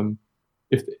 most of them.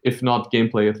 If not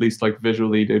gameplay, at least like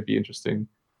visually they'd be interesting.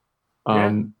 Yeah.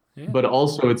 Um, Yeah. but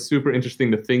also it's super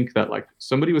interesting to think that like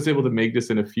somebody was able to make this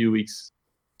in a few weeks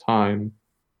time.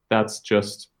 That's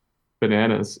just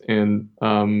bananas. And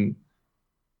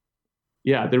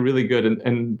yeah, they're really good.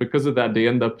 And because of that, they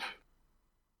end up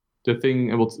the thing,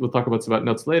 and we'll talk about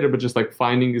nuts later, but just like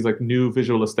finding these like new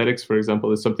visual aesthetics, for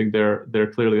example, is something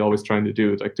they're clearly always trying to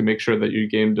do. It's like to make sure that your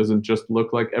game doesn't just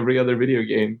look like every other video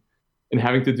game, and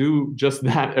having to do just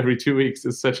that every 2 weeks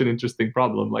is such an interesting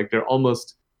problem. Like they're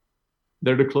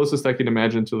the closest I can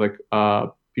imagine to like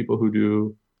people who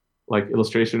do like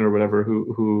illustration or whatever,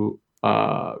 who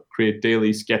create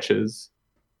daily sketches,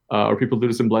 or people do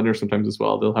this in Blender sometimes as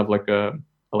well. They'll have like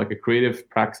a creative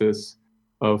practice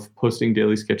of posting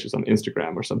daily sketches on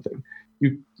Instagram or something.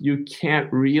 You can't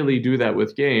really do that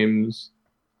with games.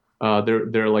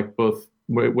 They're like both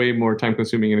way more time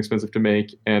consuming and expensive to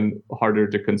make and harder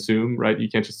to consume, right? You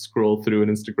can't just scroll through an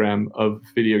Instagram of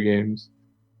video games.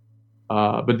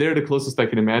 But they're the closest I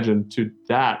can imagine to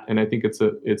that, and I think it's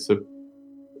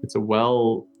a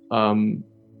well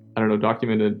I don't know,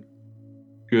 documented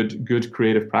good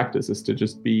creative practice is to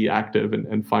just be active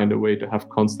and find a way to have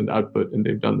constant output, and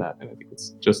they've done that, and I think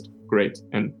it's just great,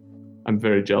 and I'm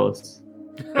very jealous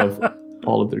of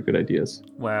all of their good ideas.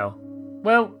 Wow.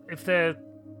 Well, if they're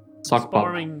Sock pop.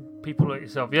 inspiring people like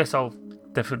yourself, yes, I'll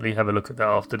definitely have a look at that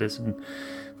after this, and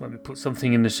let me put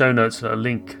something in the show notes, a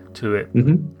link to it,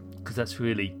 because that's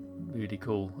really really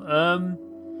cool.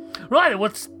 Right,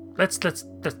 let's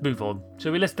move on.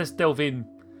 Shall we? Let's delve in.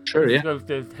 Sure, yeah. Let's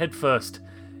go head first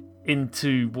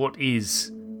into what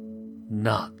is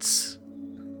nuts.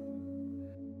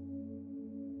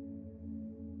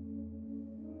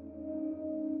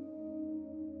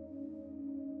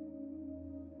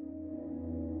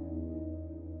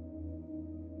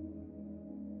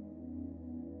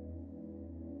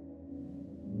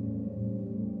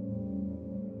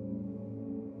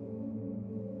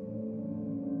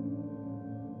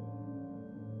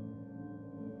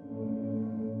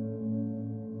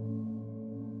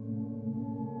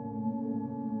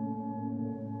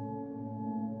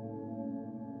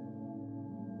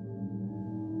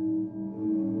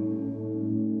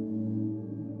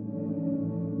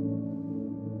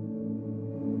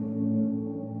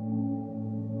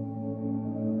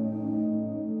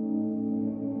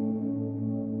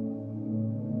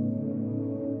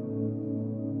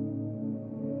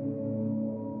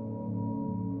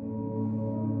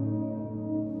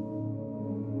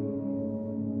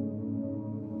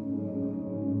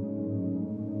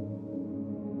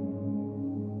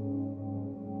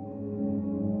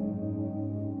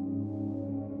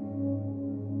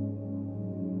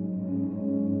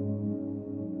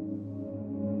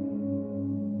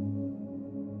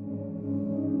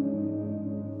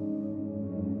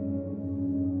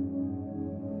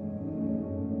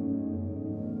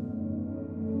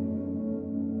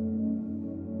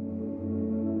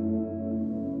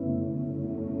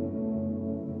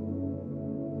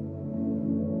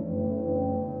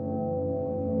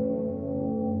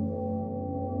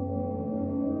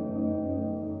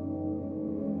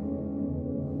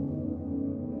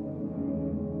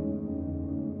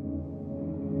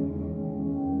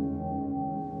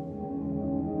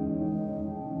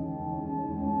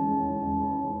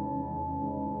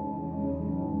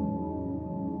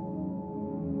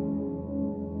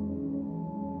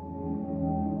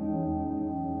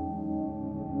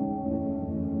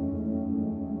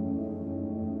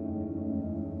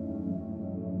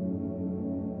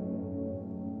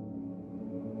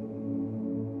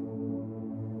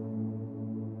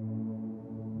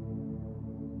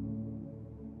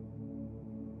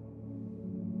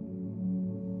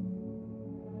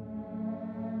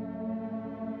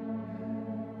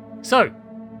 So,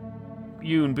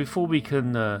 Yoon, before we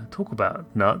can talk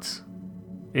about nuts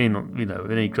in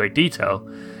any great detail,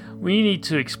 we need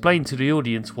to explain to the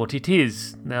audience what it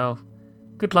is. Now,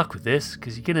 good luck with this,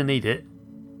 because you're going to need it.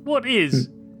 What is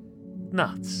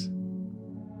nuts?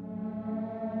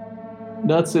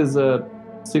 Nuts is a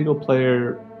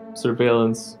single-player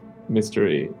surveillance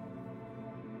mystery.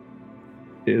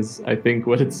 Is, I think,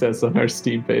 what it says on our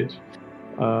Steam page.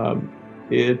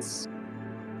 It's,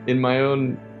 in my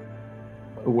own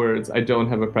words, I don't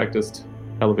have a practiced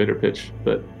elevator pitch,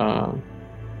 but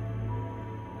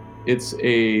it's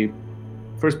a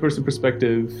first-person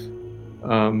perspective,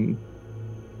 kind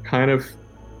of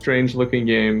strange-looking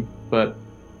game, but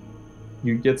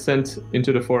you get sent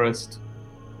into the forest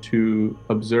to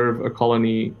observe a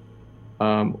colony,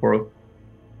 I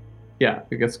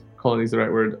guess colony is the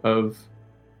right word, of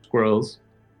squirrels,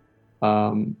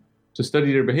 to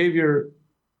study their behavior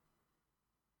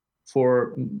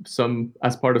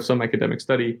as part of some academic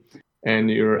study, and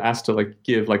you're asked to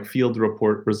give field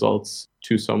report results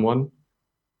to someone.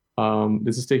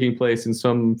 This is taking place in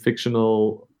some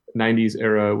fictional 90s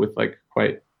era with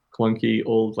quite clunky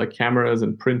old cameras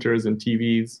and printers and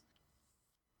TVs.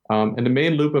 And the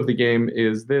main loop of the game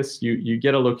is this: you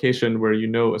get a location where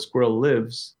a squirrel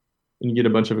lives, and you get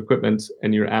a bunch of equipment,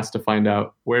 and you're asked to find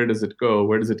out where does it go,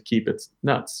 where does it keep its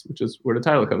nuts, which is where the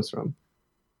title comes from.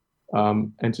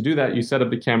 And to do that, you set up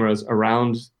the cameras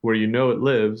around where it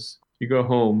lives. You go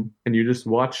home and you just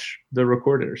watch the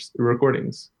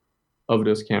recordings of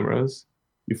those cameras.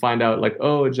 You find out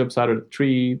it jumps out of the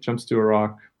tree, jumps to a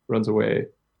rock, runs away,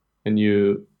 and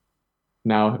you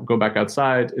now go back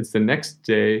outside. It's the next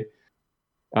day,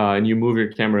 and you move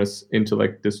your cameras into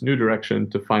this new direction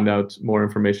to find out more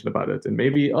information about it. And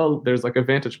maybe, there's a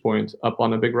vantage point up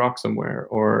on a big rock somewhere,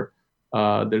 or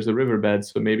there's a riverbed,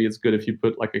 so maybe it's good if you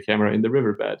put a camera in the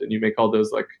riverbed, and you make all those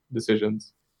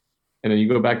decisions. And then you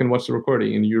go back and watch the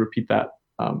recording, and you repeat that.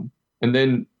 And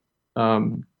then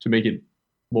to make it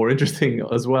more interesting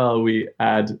as well, we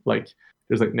add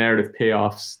there's narrative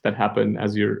payoffs that happen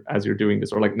as you're doing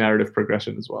this, or narrative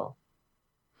progression as well.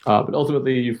 But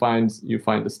ultimately, you find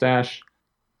the stash,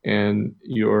 and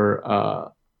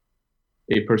a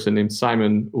person named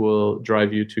Simon will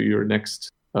drive you to your next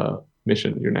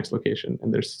mission, your next location.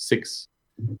 And there's 6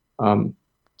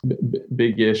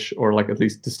 big-ish, or at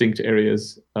least distinct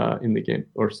areas in the game,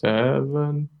 or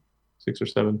 7, 6 or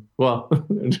 7. Well,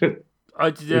 there's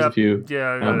a few.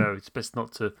 Yeah, no, it's best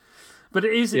not to. But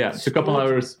it is. Yeah, it's a couple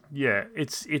hours. Yeah,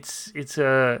 it's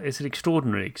an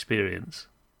extraordinary experience.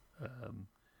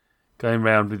 Going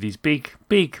around with these big,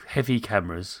 heavy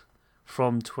cameras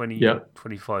from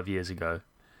 25 years ago.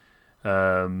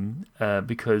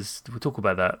 Because we'll talk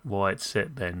about that, why it's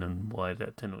set then and why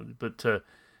that technology. But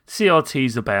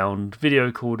CRTs abound, video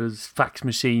recorders, fax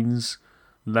machines,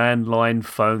 landline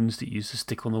phones that you used to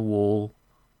stick on the wall,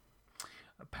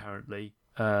 apparently.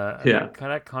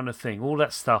 That kind of thing. All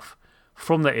that stuff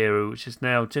from that era, which is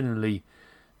now generally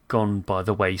gone by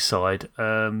the wayside.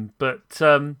 But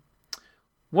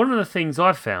one of the things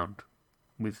I found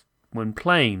when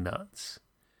playing Nuts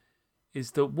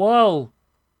is that while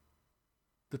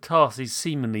the task is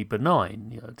seemingly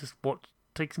benign, just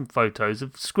take some photos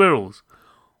of squirrels.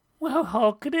 Well, how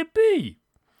hard could it be?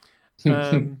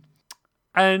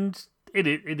 And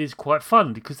it is quite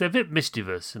fun because they're a bit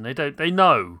mischievous, and they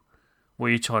know what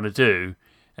you're trying to do,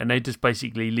 and they just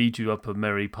basically lead you up a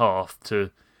merry path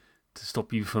to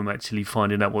stop you from actually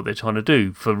finding out what they're trying to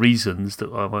do for reasons that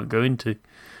I won't go into.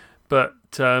 But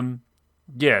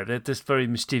they're just very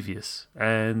mischievous,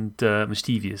 I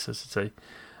should say.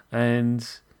 And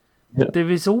there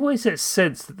is always that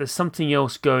sense that there's something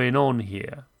else going on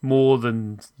here, more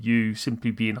than you simply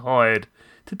being hired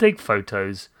to take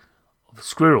photos of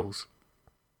squirrels.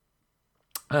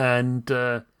 And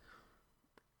there's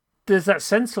that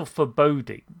sense of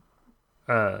foreboding.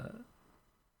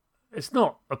 It's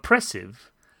not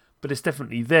oppressive, but it's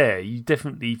definitely there. You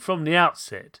definitely, from the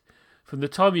outset, from the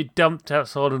time you dumped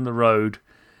outside on the road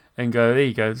and go, there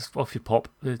you go, just off you pop,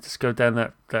 just go down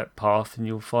that path and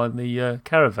you'll find the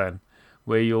caravan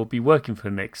where you'll be working for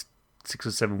the next 6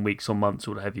 or 7 weeks or months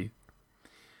or what have you.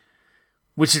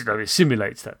 Which is, it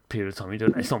simulates that period of time.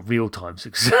 It's not real time,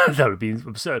 that would be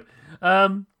absurd.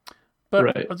 But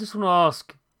right. I just want to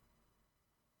ask,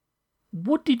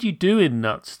 what did you do in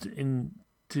Nuts to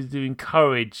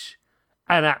encourage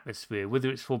an atmosphere, whether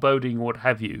it's foreboding or what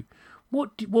have you?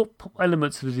 What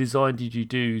elements of the design did you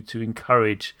do to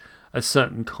encourage a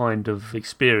certain kind of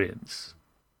experience?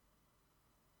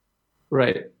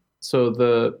 Right. So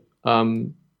the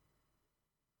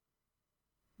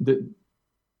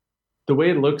the way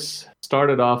it looks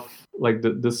started off like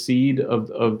the seed of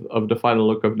the final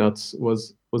look of Nuts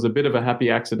was a bit of a happy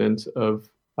accident of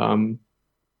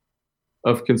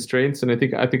constraints, and I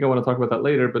think I want to talk about that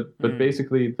later. But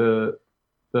basically the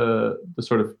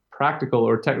sort of practical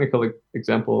or technical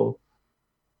example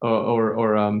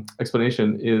or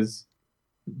explanation is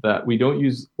that we don't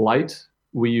use light,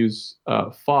 we use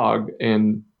fog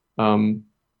and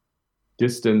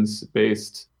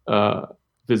distance-based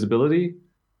visibility.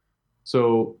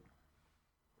 So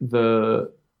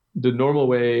the normal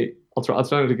way, I'll try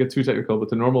not to get too technical, but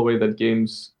the normal way that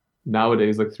games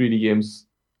nowadays, like 3D games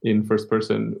in first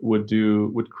person, would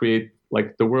create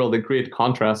like the world and create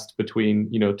contrast between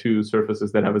two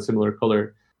surfaces that have a similar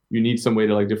color. You need some way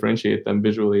to like differentiate them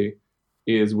visually,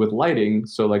 is with lighting.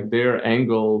 So like their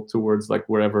angle towards like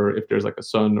wherever, if there's like a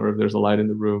sun or if there's a light in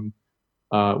the room,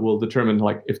 will determine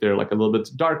like if they're like a little bit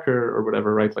darker or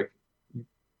whatever, right? Like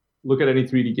look at any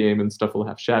 3D game and stuff will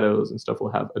have shadows and stuff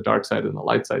will have a dark side and a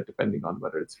light side depending on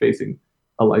whether it's facing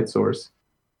a light source.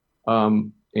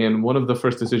 And one of the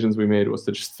first decisions we made was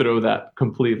to just throw that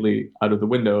completely out of the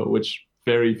window, which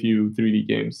very few 3D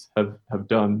games have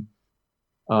done,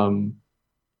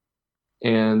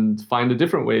 and find a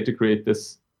different way to create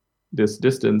this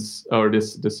distance or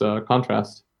this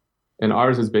contrast. And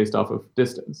ours is based off of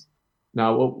distance.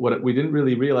 Now, what we didn't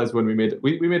really realize when we made it,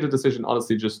 we made a decision,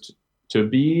 honestly, just to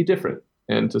be different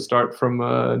and to start from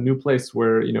a new place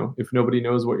where, if nobody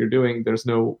knows what you're doing, there's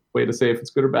no way to say if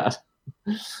it's good or bad.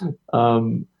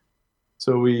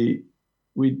 So we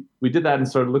did that and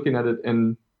started looking at it,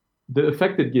 and the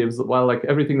effect it gives, while like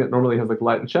everything that normally has like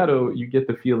light and shadow, you get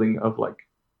the feeling of like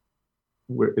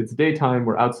where it's daytime,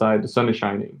 we're outside, the sun is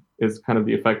shining, is kind of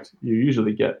the effect you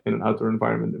usually get in an outdoor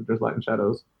environment if there's light and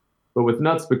shadows. But with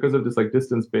Nuts, because of this like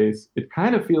distance base, it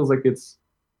kind of feels like it's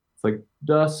like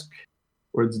dusk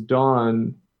or it's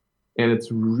dawn, and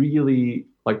it's really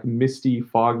like misty,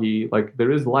 foggy. Like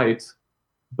there is light,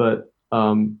 but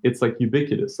it's like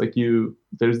ubiquitous. Like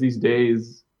there's these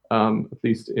days, at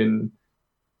least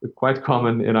they're quite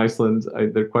common in Iceland.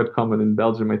 They're quite common in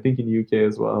Belgium. I think in UK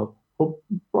as well.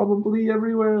 Probably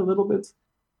everywhere a little bit.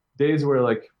 Days where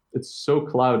like it's so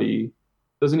cloudy,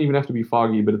 doesn't even have to be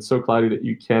foggy, but it's so cloudy that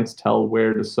you can't tell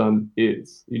where the sun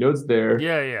is. It's there.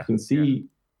 Yeah. You can see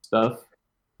stuff,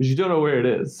 but you don't know where it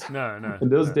is. No. In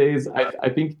those days, I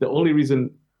think the only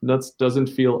reason Nuts doesn't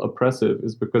feel oppressive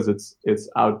is because it's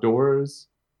outdoors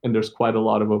and there's quite a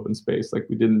lot of open space. Like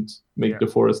we didn't make the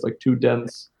forest like too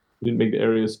dense. We didn't make the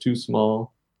areas too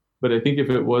small. But I think if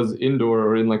it was indoor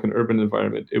or in like an urban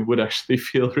environment, it would actually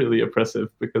feel really oppressive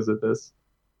because of this.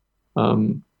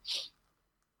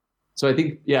 So I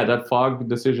think, that fog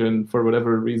decision, for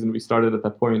whatever reason we started at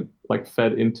that point, like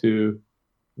fed into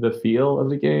the feel of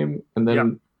the game. And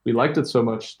then we liked it so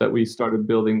much that we started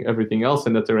building everything else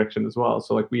in that direction as well.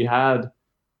 So like we had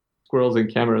squirrels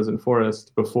and cameras in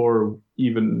forest before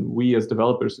even we as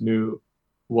developers knew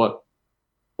what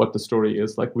the story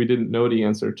is. Like we didn't know the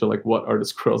answer to like what are the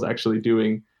squirrels actually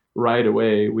doing right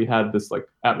away. We had this like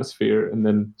atmosphere and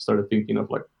then started thinking of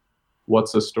like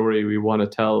what's a story we want to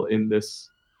tell in this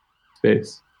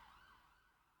space.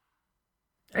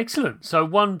 Excellent. So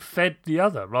one fed the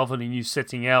other. Rather than you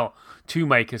setting out to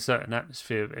make a certain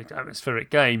atmospheric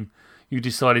game, you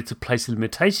decided to place a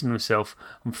limitation on yourself,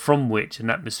 and from which an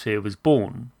atmosphere was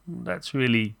born. That's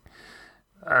really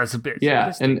a bit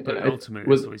simplistic, but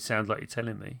ultimately that's what it sounds like you're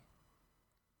telling me.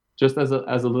 Just as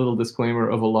a little disclaimer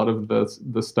of a lot of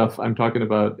the stuff I'm talking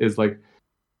about is like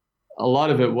a lot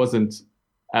of it wasn't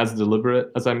as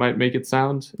deliberate as I might make it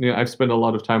sound. I've spent a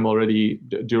lot of time already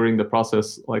during the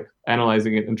process, like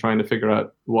analyzing it and trying to figure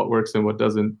out what works and what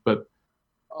doesn't. But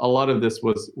a lot of this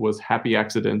was happy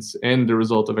accidents and the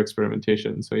result of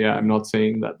experimentation. So I'm not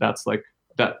saying that's like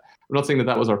that. I'm not saying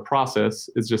that was our process.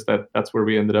 It's just that that's where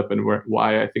we ended up and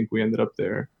why I think we ended up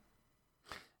there.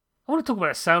 I want to talk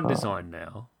about sound design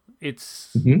now.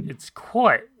 It's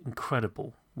quite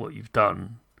incredible what you've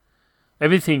done.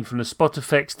 Everything from the spot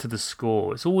effects to the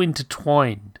score, it's all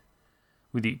intertwined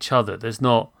with each other. There's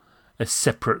not a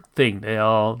separate thing. They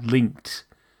are linked.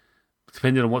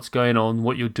 Depending on what's going on,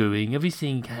 what you're doing,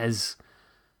 everything has...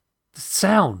 The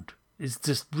sound is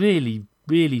just really,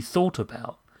 really thought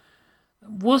about.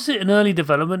 Was it an early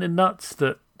development in Nuts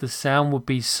that the sound would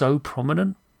be so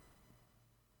prominent?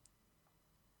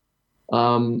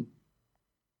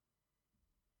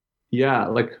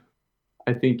 Like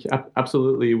I think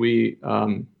absolutely we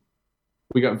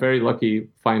got very lucky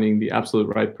finding the absolute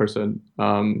right person.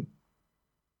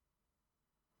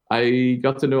 I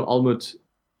got to know Almut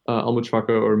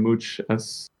Schwacker, or Mooch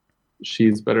as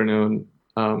she's better known,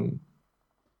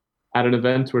 at an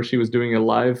event where she was doing a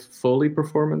live Foley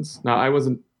performance. Now, I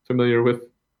wasn't familiar with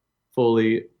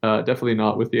Foley, definitely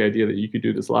not with the idea that you could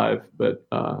do this live, but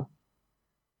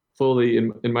Foley,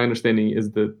 in my understanding,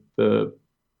 is the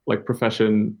like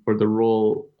profession or the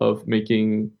role of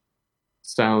making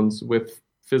sounds with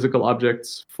physical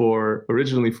objects for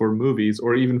originally for movies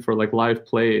or even for like live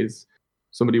plays.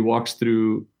 Somebody walks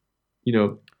through, you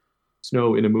know,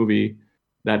 snow in a movie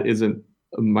that isn't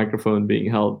a microphone being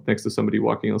held next to somebody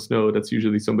walking on snow. That's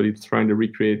usually somebody trying to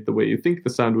recreate the way you think the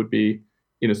sound would be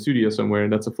in a studio somewhere,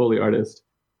 and that's a Foley artist.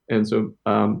 And so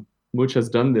Mooch has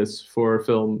done this for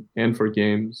film and for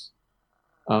games.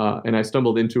 And I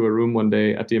stumbled into a room one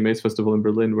day at the Amaze Festival in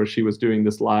Berlin where she was doing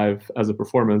this live as a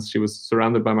performance. She was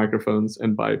surrounded by microphones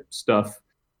and by stuff,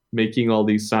 making all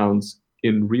these sounds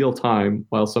in real time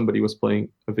while somebody was playing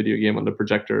a video game on the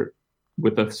projector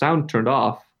with the sound turned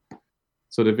off.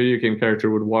 So the video game character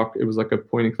would walk. It was like a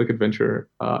point and click adventure.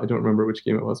 I don't remember which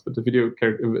game it was, but the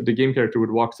game character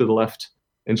would walk to the left,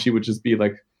 and she would just be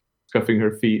like scuffing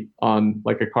her feet on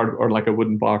like a card or like a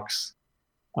wooden box.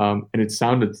 And it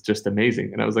sounded just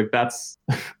amazing. And I was like, that's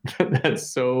that's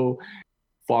so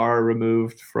far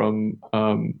removed from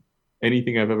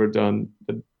anything I've ever done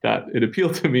that it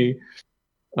appealed to me.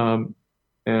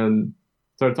 And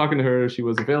started talking to her. She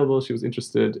was available. She was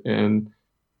interested. And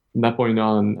from that point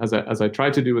on, as I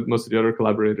tried to do with most of the other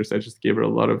collaborators, I just gave her a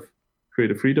lot of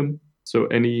creative freedom. So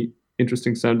any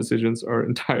interesting sound decisions are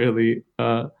entirely,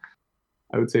 I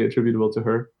would say, attributable to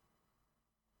her.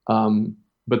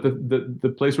 But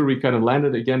the place where we kind of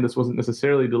landed, again, this wasn't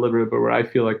necessarily deliberate, but where I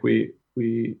feel like we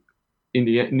in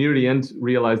the near the end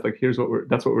realized like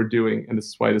that's what we're doing, and this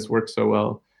is why this works so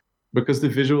well, because the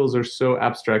visuals are so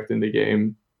abstract in the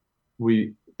game.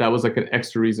 That was like an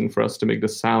extra reason for us to make the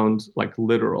sound like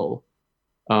literal.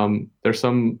 There's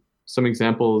some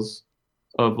examples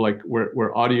of like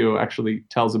where audio actually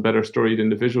tells a better story than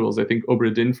the visuals. I think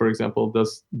Obra Dinn, for example,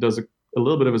 does a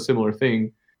little bit of a similar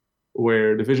thing,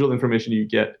 where the visual information you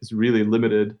get is really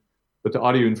limited, but the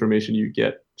audio information you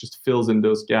get just fills in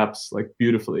those gaps like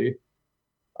beautifully.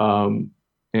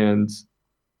 And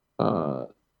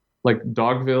like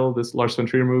Dogville, this Lars von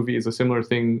Trier movie, is a similar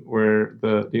thing where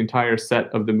the entire set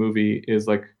of the movie is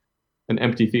like an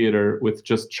empty theater with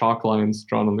just chalk lines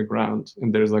drawn on the ground,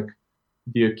 and there's like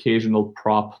the occasional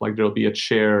prop, like there'll be a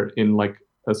chair in like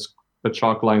a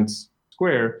chalk lined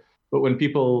square. But when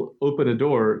people open a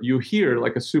door, you hear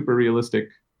like a super realistic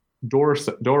door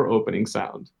opening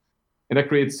sound, and that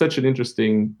creates such an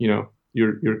interesting,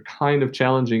 you're kind of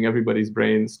challenging everybody's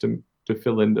brains to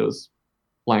fill in those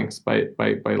blanks by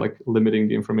like limiting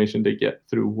the information they get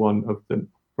through one of the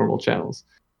normal channels.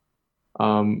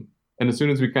 And as soon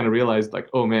as we kind of realized like,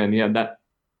 oh man, yeah,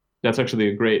 that's actually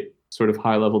a great sort of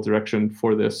high level direction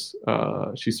for this,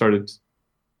 she started,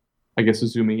 I guess,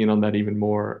 zooming in on that even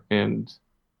more. And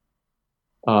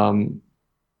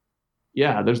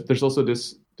yeah, there's also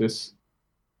this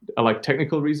like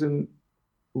technical reason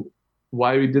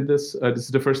why we did this. This is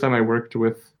the first time I worked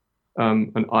with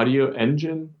an audio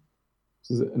engine.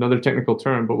 This is another technical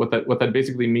term, but what that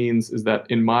basically means is that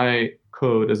in my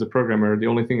code as a programmer, the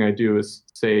only thing I do is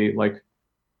say like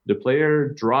the player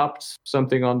dropped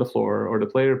something on the floor, or the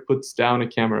player puts down a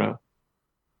camera.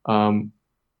 And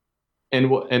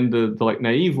the like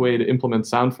naive way to implement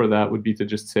sound for that would be to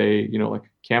just say, like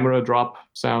camera drop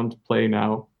sound, play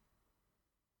now.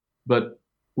 But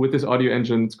with this audio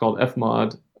engine, it's called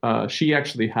Fmod. She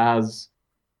actually has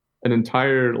an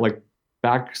entire like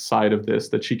backside of this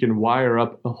that she can wire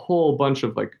up a whole bunch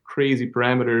of like crazy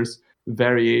parameters,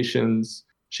 variations.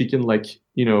 She can like,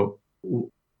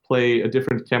 play a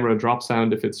different camera drop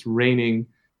sound if it's raining.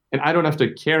 And I don't have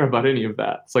to care about any of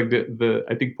that. It's like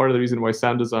I think part of the reason why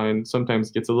sound design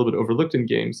sometimes gets a little bit overlooked in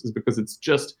games is because it's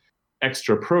just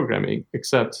extra programming,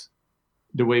 except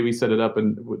the way we set it up,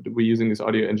 and we're using this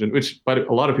audio engine, which but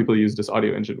a lot of people use this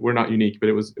audio engine. We're not unique, but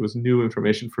it was new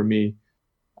information for me.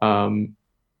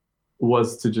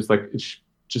 Was to just like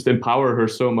just empower her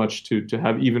so much to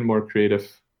have even more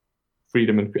creative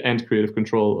freedom and creative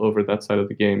control over that side of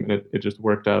the game, and it just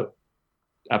worked out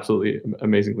absolutely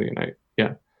amazingly. And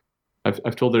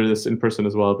I've told her this in person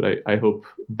as well, but I hope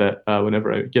that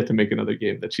whenever I get to make another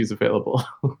game, that she's available.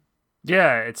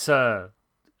 Yeah, it's a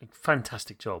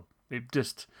fantastic job. It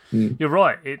just, you're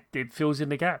right, it fills in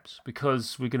the gaps,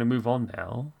 because we're going to move on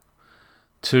now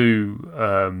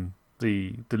to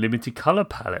the limited color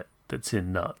palette that's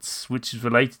in Nuts, which is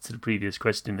related to the previous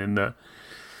question in that,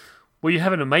 well, you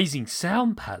have an amazing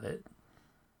sound palette,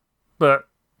 but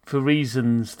for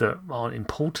reasons that aren't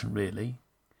important really.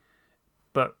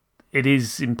 But it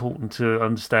is important to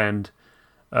understand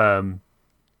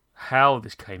how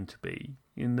this came to be,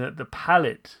 in that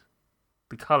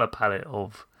the colour palette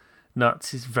of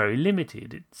nuts is very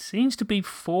limited. It seems to be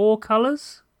 4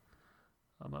 colours.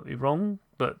 I might be wrong,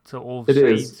 but It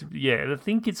is. yeah, I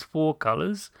think it's 4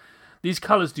 colours. These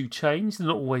colours do change; they're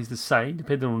not always the same,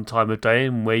 depending on the time of day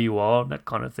and where you are and that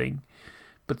kind of thing.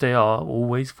 But they are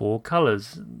always 4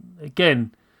 colours.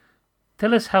 Again,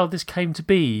 tell us how this came to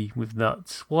be with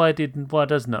nuts. Why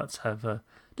does nuts have a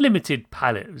limited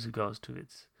palette as regards to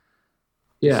its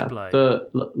display? The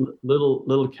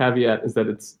little caveat is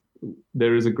that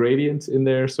there is a gradient in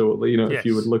there. So if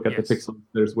you would look at the pixels,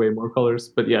 there's way more colors.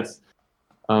 But yes,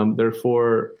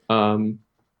 therefore.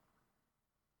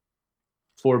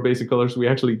 4 basic colors. We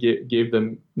actually gave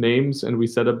them names, and we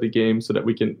set up the game so that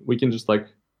we can just like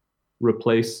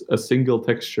replace a single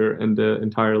texture, and an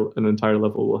entire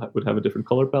level would have a different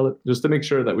color palette, just to make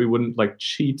sure that we wouldn't like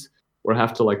cheat or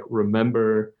have to like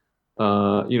remember.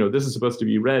 This is supposed to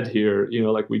be red here.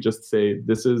 Like we just say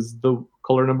this is the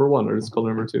color number 1 or this is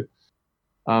color number 2.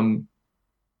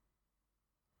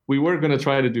 We were going to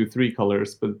try to do 3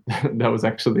 colors, but that was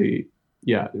actually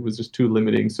it was just too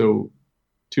limiting. So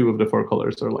 2 of the 4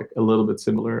 colors are like a little bit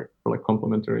similar or like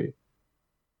complementary.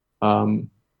 I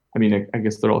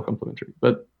guess they're all complementary,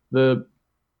 but the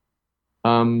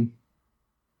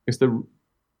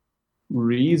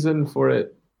reason for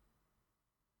it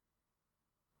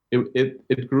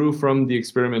grew from the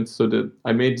experiment. So that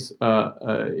I made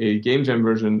a game jam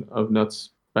version of Nuts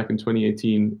back in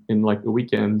 2018 in like a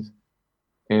weekend,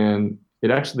 and it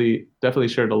actually definitely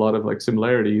shared a lot of like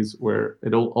similarities, where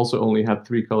it also only had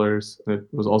 3 colors, and it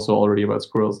was also already about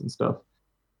squirrels and stuff.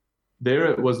 There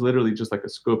it was literally just like a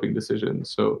scoping decision.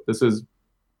 So this is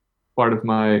part of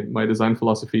my design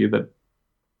philosophy that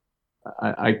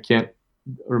I can't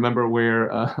remember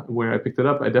where I picked it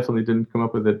up. I definitely didn't come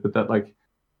up with it, but that like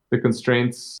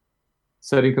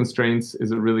setting constraints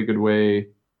is a really good way,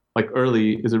 like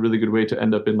early is a really good way to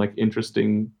end up in like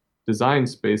interesting design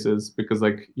spaces, because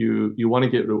like you want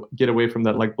to get away from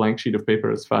that like blank sheet of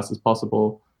paper as fast as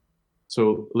possible.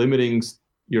 So limiting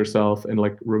yourself and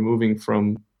like removing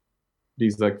from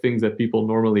these like things that people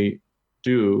normally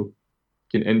do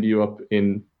can end you up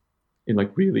in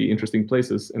like really interesting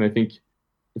places. And I think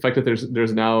the fact that there's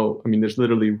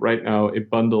literally right now a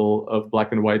bundle of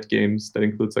black and white games that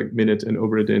includes like Minute and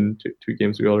Obra Dinn, two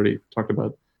games we already talked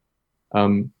about.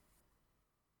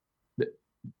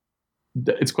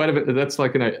 It's quite a bit. That's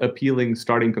like an appealing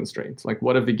starting constraint. Like,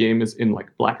 what if the game is in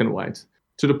like black and white,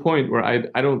 to the point where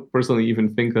I don't personally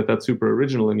even think that that's super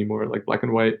original anymore. Like, black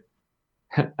and white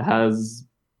has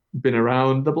been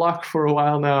around the block for a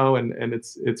while now, and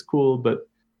it's cool, but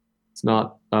it's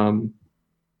not.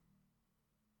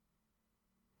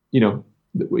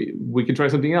 We can try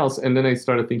something else. And then I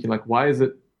started thinking, like, why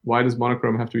does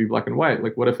monochrome have to be black and white?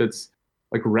 Like, what if it's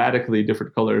like radically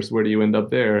different colors? Where do you end up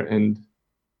there? And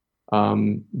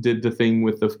did the thing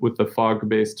with the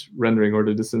fog-based rendering or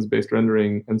the distance-based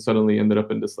rendering, and suddenly ended up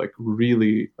in this like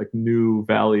really like new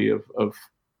valley of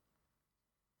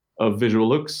visual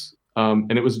looks. And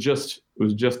it was just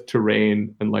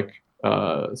terrain and like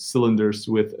cylinders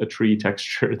with a tree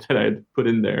texture that I had put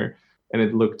in there, and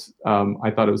it looked. I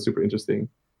thought it was super interesting.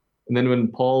 And then when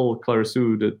Paul Claresu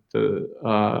who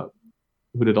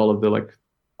did all of the like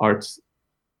arts,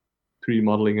 3D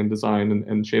modeling and design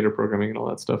and shader programming and all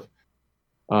that stuff,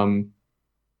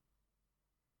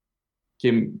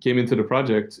 came into the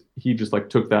project, he just like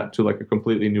took that to like a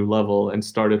completely new level and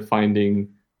started finding,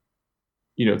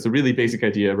 it's a really basic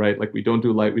idea, right? Like, we don't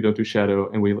do light, we don't do shadow,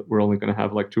 and we're only going to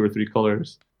have like 2 or 3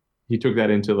 colors. He took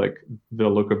that into like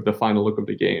the final look of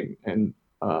the game, and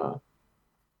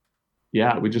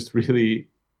we just really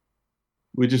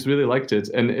liked it.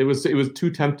 And it was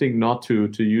too tempting not to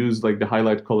use like the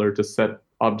highlight color to set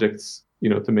objects,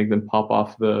 to make them pop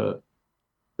off the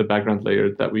background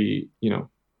layer that we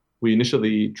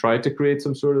initially tried to create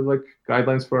some sort of like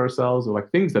guidelines for ourselves, or like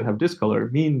things that have this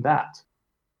color mean that,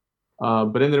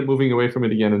 but ended up moving away from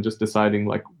it again and just deciding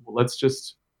like, well, let's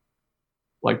just,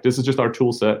 like, this is just our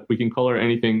tool set. We can color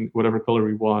anything, whatever color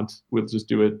we want. We'll just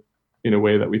do it in a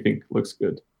way that we think looks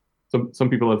good. Some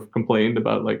people have complained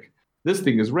about like, this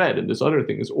thing is red and this other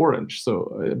thing is orange.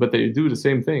 So, but they do the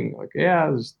same thing. Like,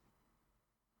 there's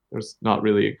not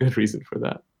really a good reason for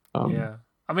that.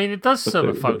 I mean, it does serve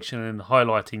a function in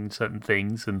highlighting certain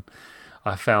things, and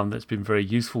I found that's been very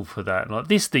useful for that. Like,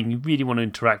 this thing you really want to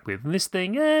interact with, and this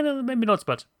thing, no, maybe not so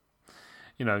much.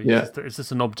 It's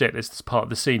just an object. It's just part of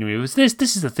the scenery. This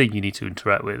is the thing you need to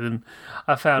interact with, and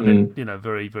I found it,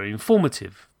 very, very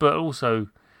informative, but also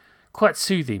quite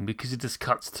soothing, because it just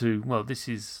cuts to, well, this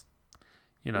is,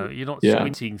 You're not Yeah.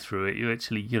 squinting through it. You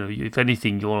actually, if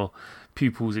anything, your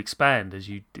pupils expand as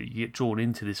you get drawn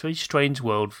into this very strange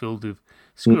world filled with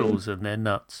squirrels and their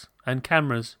nuts and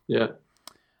cameras. Yeah.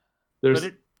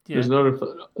 But There's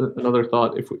another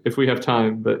thought if we have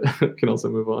time, but can also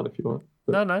move on if you want.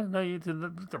 But,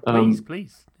 no.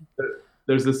 Please.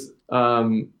 There's this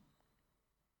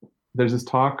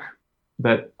talk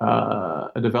that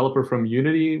a developer from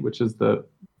Unity, which is the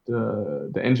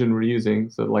engine we're using,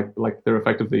 so like they're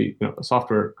effectively a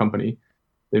software company.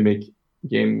 They make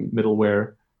game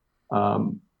middleware.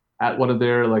 At one of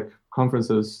their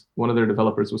conferences, one of their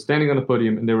developers was standing on a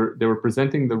podium and they were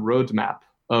presenting the roadmap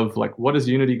of what is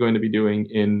Unity going to be doing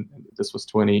in, this was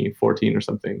 2014 or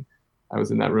something. I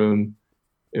was in that room.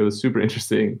 It was super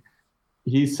interesting.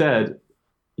 He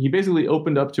basically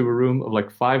opened up to a room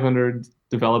of 500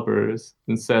 developers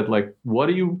and said, what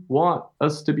do you want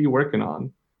us to be working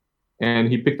on? And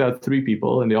he picked out 3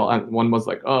 people, and one was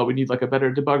oh, we need a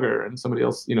better debugger, and somebody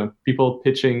else, people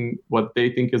pitching what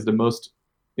they think is the most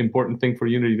important thing for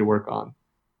Unity to work on.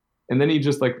 And then he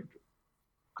just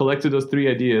collected those 3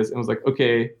 ideas and was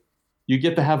okay, you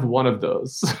get to have one of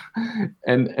those.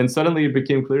 and suddenly it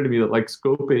became clear to me that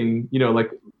scoping,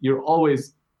 you're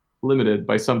always limited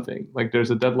by something.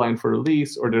 There's a deadline for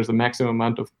release, or there's a maximum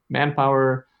amount of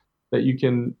manpower that you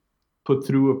can put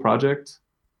through a project.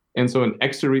 And so an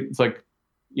extra, it's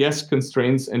yes,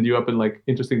 constraints end you up in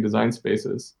interesting design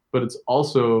spaces, but it's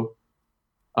also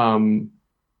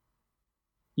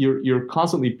you're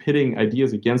constantly pitting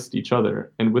ideas against each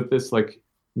other. And with this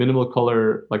minimal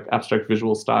color, abstract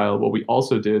visual style, what we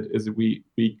also did is we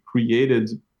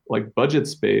created budget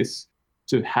space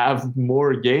to have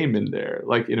more game in there,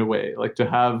 in a way, to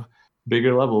have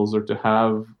bigger levels or to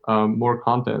have more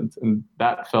content. And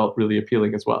that felt really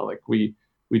appealing as well.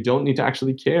 We don't need to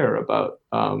actually care about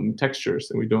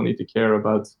textures, and we don't need to care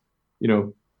about,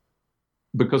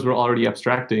 because we're already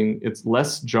abstracting, it's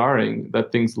less jarring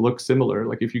that things look similar.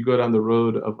 If you go down the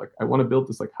road of I want to build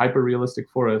this hyper realistic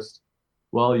forest,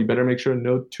 well, you better make sure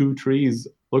no 2 trees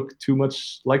look too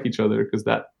much like each other, because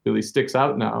that really sticks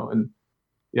out now. And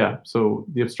yeah, so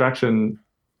the abstraction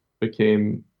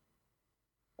became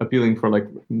appealing for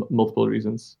multiple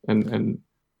reasons. And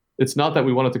it's not that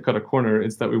we wanted to cut a corner,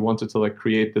 it's that we wanted to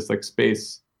create this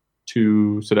space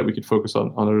so that we could focus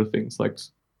on other things.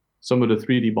 Some of the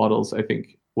 3D models, I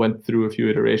think, went through a few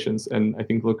iterations and I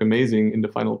think look amazing in the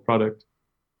final product.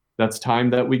 That's time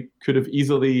that we could have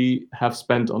easily have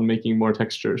spent on making more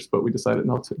textures, but we decided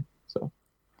not to. So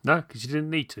no, because you didn't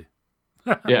need to.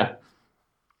 Yeah.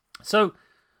 So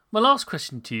my last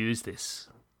question to you is this.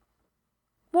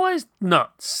 Why is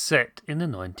Nuts set in the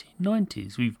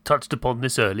 1990s? We've touched upon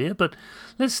this earlier, but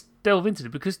let's delve into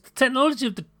it, because the technology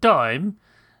of the time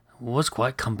was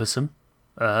quite cumbersome,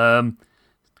 kind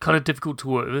of difficult to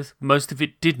work with. Most of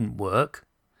it didn't work.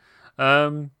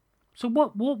 So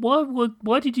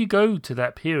why did you go to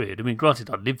that period? I mean, granted,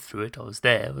 I lived through it. I was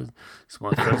there. So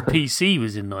my first PC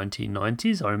was in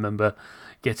 1990s. I remember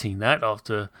getting that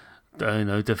after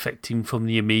defecting from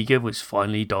the Amiga, which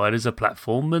finally died as a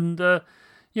platform. And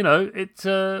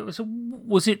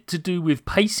was it to do with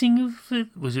pacing of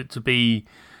it? Was it to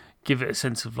give it a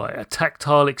sense of a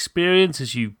tactile experience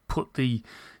as you put the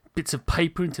bits of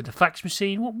paper into the fax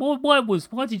machine?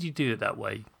 Why did you do it that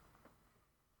way?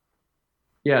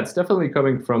 Yeah, it's definitely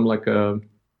coming from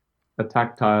a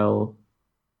tactile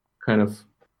kind of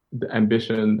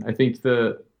ambition. I think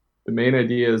the main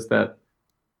idea is that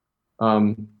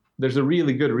there's a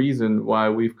really good reason why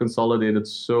we've consolidated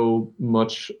so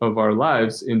much of our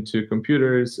lives into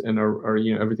computers, and our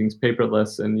everything's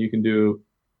paperless and you can do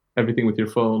everything with your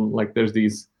phone. There's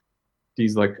these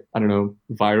I don't know,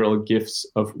 viral GIFs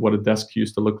of what a desk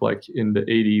used to look like in the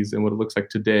 80s and what it looks like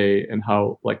today, and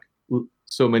how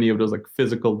so many of those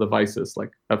physical devices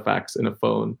like a fax and a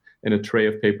phone and a tray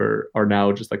of paper are now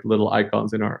just little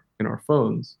icons in our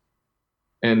phones.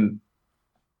 And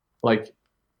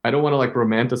I don't want to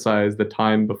romanticize the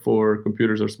time before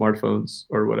computers or smartphones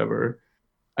or whatever.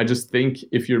 I just think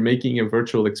if you're making a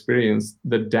virtual experience,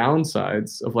 the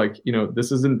downsides of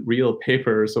this isn't real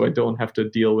paper, so I don't have to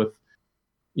deal with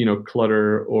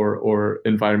clutter or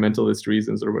environmentalist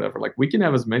reasons or whatever. We can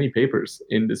have as many papers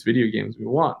in this video game as we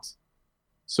want.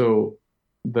 So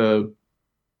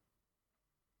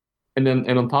and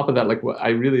on top of that, I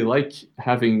really like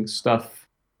having stuff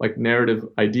narrative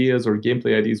ideas or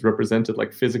gameplay ideas represented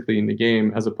physically in the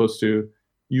game, as opposed to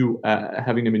you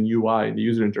having them in UI, in the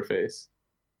user interface.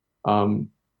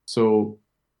 So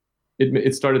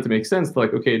it started to make sense.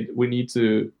 Okay,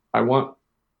 I want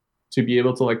to be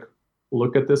able to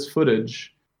look at this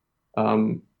footage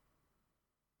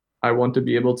I want to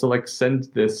be able to like send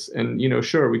this, and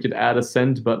sure, we could add a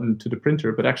send button to the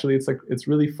printer, but actually it's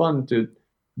really fun to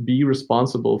be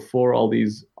responsible for all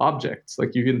these objects.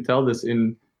 Like you can tell this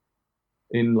in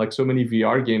like so many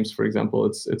VR games, for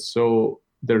example.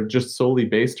 They're just solely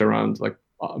based around like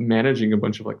managing a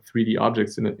bunch of like 3D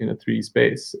objects in a 3D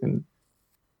space. And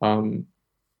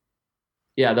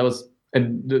yeah, that was,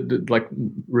 and the like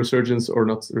resurgence, or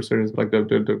not resurgence, but like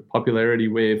the popularity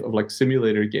wave of like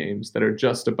simulator games that are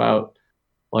just about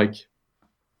like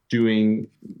doing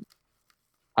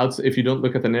out. If you don't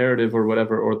look at the narrative or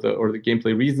whatever, or the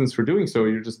gameplay reasons for doing so,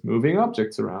 you're just moving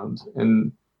objects around.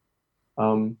 And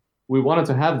we wanted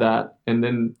to have that, and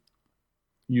then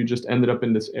you just ended up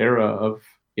in this era of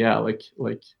like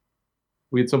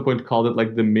we at some point called it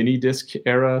like the mini disc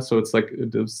era. So it's like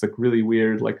really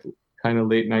weird, like kind of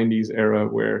late 90s era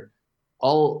where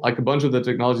all like a bunch of the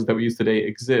technologies that we use today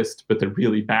exist, but they're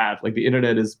really bad. Like the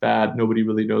internet is bad. Nobody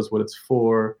really knows what it's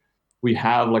for. We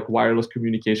have like wireless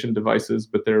communication devices,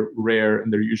 but they're rare,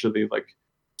 and they're usually like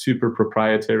super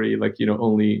proprietary. Like,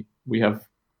 only we have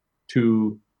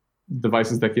 2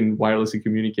 devices that can wirelessly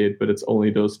communicate, but it's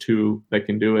only those 2 that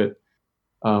can do it.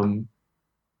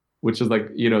 Which is like,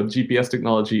 GPS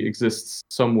technology exists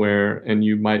somewhere, and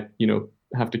you might,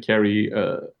 have to carry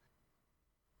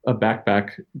a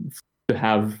backpack to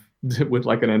have with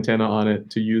like an antenna on it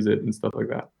to use it and stuff like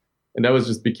that. And that was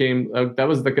just that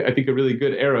was like, I think, a really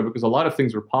good era, because a lot of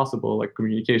things were possible, like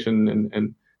communication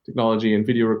and technology and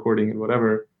video recording and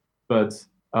whatever. But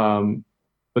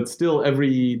still,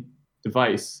 every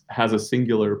device has a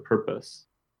singular purpose.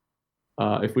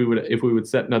 If we would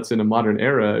set nuts in a modern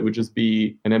era, it would just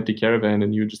be an empty caravan,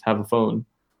 and you would just have a phone.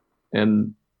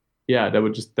 And yeah,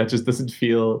 that just doesn't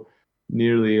feel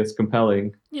nearly as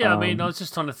compelling. Yeah, I mean, I was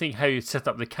just trying to think how you'd set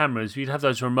up the cameras. You'd have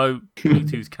those remote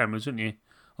Bluetooth cameras, wouldn't you?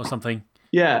 Or something.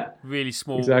 Yeah. Really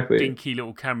small, exactly. dinky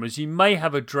little cameras. You may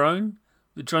have a drone.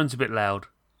 The drone's a bit loud.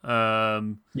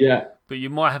 Yeah. But you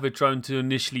might have a drone to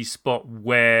initially spot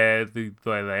where they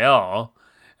are,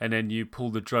 and then you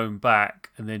pull the drone back,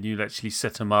 and then you actually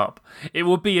set them up. It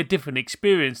would be a different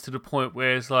experience, to the point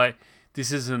where it's like,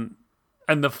 this isn't...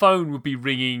 And the phone would be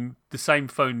ringing, the same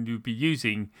phone you'd be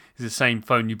using is the same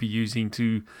phone you'd be using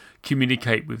to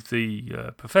communicate with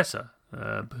the professor,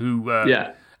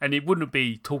 yeah. And it wouldn't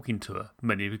be talking to her.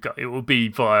 It would be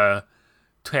via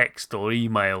text or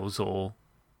emails or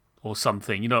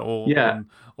something, or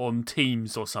on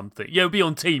Teams or something. Yeah, it would be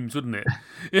on Teams, wouldn't it?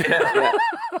 Yeah.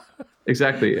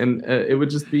 Exactly. And it would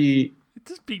just be...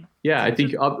 Yeah, I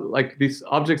think like these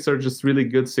objects are just really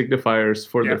good signifiers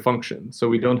for their function. So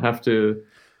we don't have to,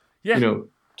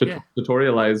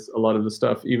 tutorialize a lot of the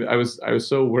stuff. Even I was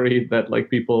so worried that like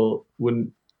people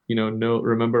wouldn't,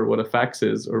 remember what a fax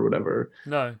is or whatever.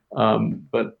 No.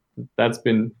 But that's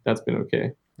been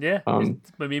okay. Yeah. I mean,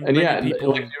 many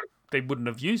people, they wouldn't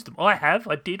have used them. I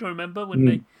did remember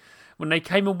when they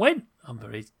came and went.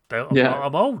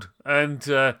 I'm old,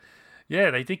 and. Yeah,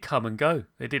 they did come and go.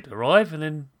 They did arrive and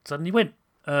then suddenly went,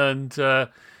 and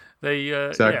they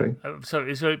exactly.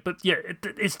 Yeah,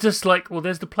 it's just like, well,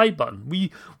 there's the play button.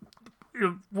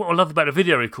 What I love about the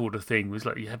video recorder thing was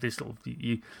like you have this little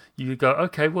you go,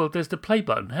 okay, well, there's the play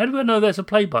button. How do I know there's a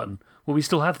play button? Well, we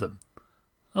still have them.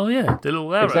 Oh yeah, the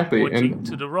little arrow pointing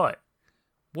to the right.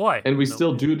 Why? And we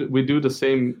still do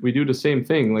the same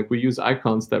thing. Like we use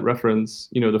icons that reference,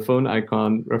 the phone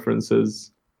icon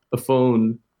references a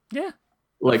phone. Yeah.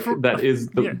 Like that is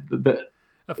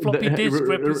a floppy disk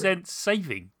represents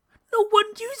saving. No one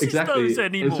uses those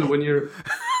anymore. And so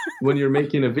when you're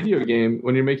making a video game,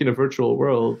 when you're making a virtual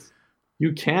world,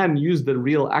 you can use the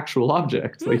real actual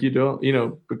object. Like you don't,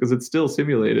 because it's still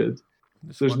simulated.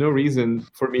 So there's no reason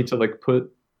for me to like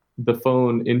put the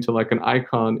phone into like an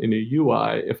icon in a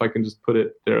UI if I can just put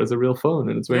it there as a real phone,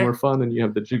 and it's way more fun, and you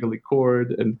have the jiggly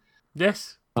cord and the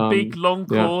big long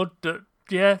cord that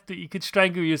you could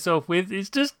strangle yourself with. It's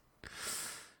just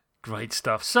great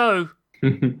stuff. So,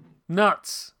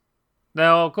 nuts.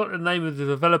 Now, I've got the name of the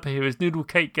developer here is Noodle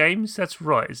Cake Games. That's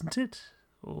right, isn't it?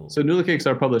 So Noodle Cake's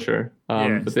our publisher,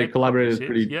 but they collaborated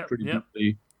pretty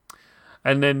deeply.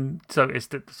 And then, so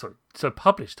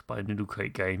published by Noodle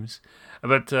Cake Games,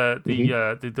 but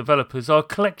the developers are a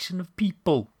collection of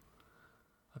people.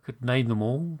 I could name them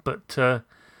all, but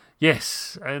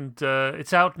yes, and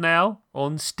it's out now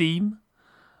on Steam,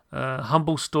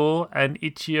 Humble Store, and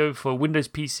itch.io for Windows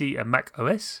PC and Mac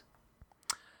OS.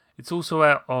 It's also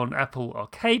out on Apple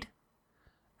Arcade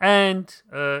and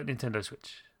Nintendo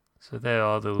Switch. So there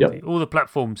are all the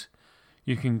platforms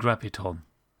you can grab it on.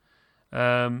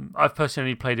 I've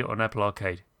personally played it on Apple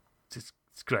Arcade. It's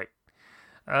great.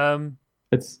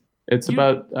 It's It's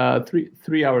about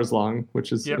 3 hours long,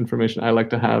 which is information I like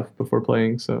to have before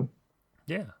playing. So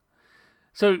yeah.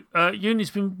 So, Joon, it's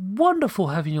been wonderful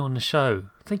having you on the show.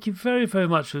 Thank you very, very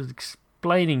much for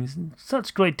explaining in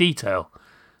such great detail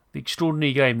the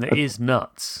extraordinary game that is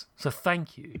Nuts. So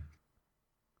thank you.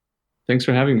 Thanks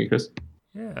for having me, Chris.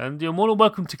 Yeah, and you're more than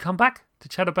welcome to come back to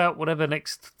chat about whatever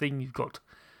next thing you've got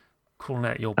crawling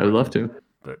out your brain. I would love to.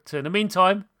 But in the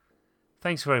meantime,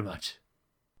 thanks very much.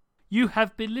 You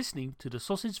have been listening to the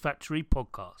Sausage Factory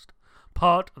podcast,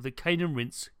 part of the Cane and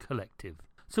Rinse Collective.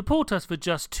 Support us for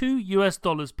just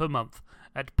 $2 per month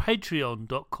at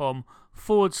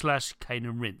patreon.com/Cane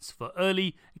and Rinse for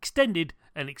early, extended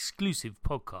and exclusive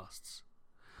podcasts.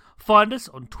 Find us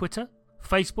on Twitter,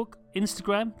 Facebook,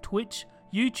 Instagram, Twitch,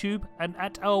 YouTube and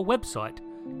at our website,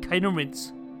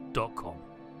 caneandrinse.com.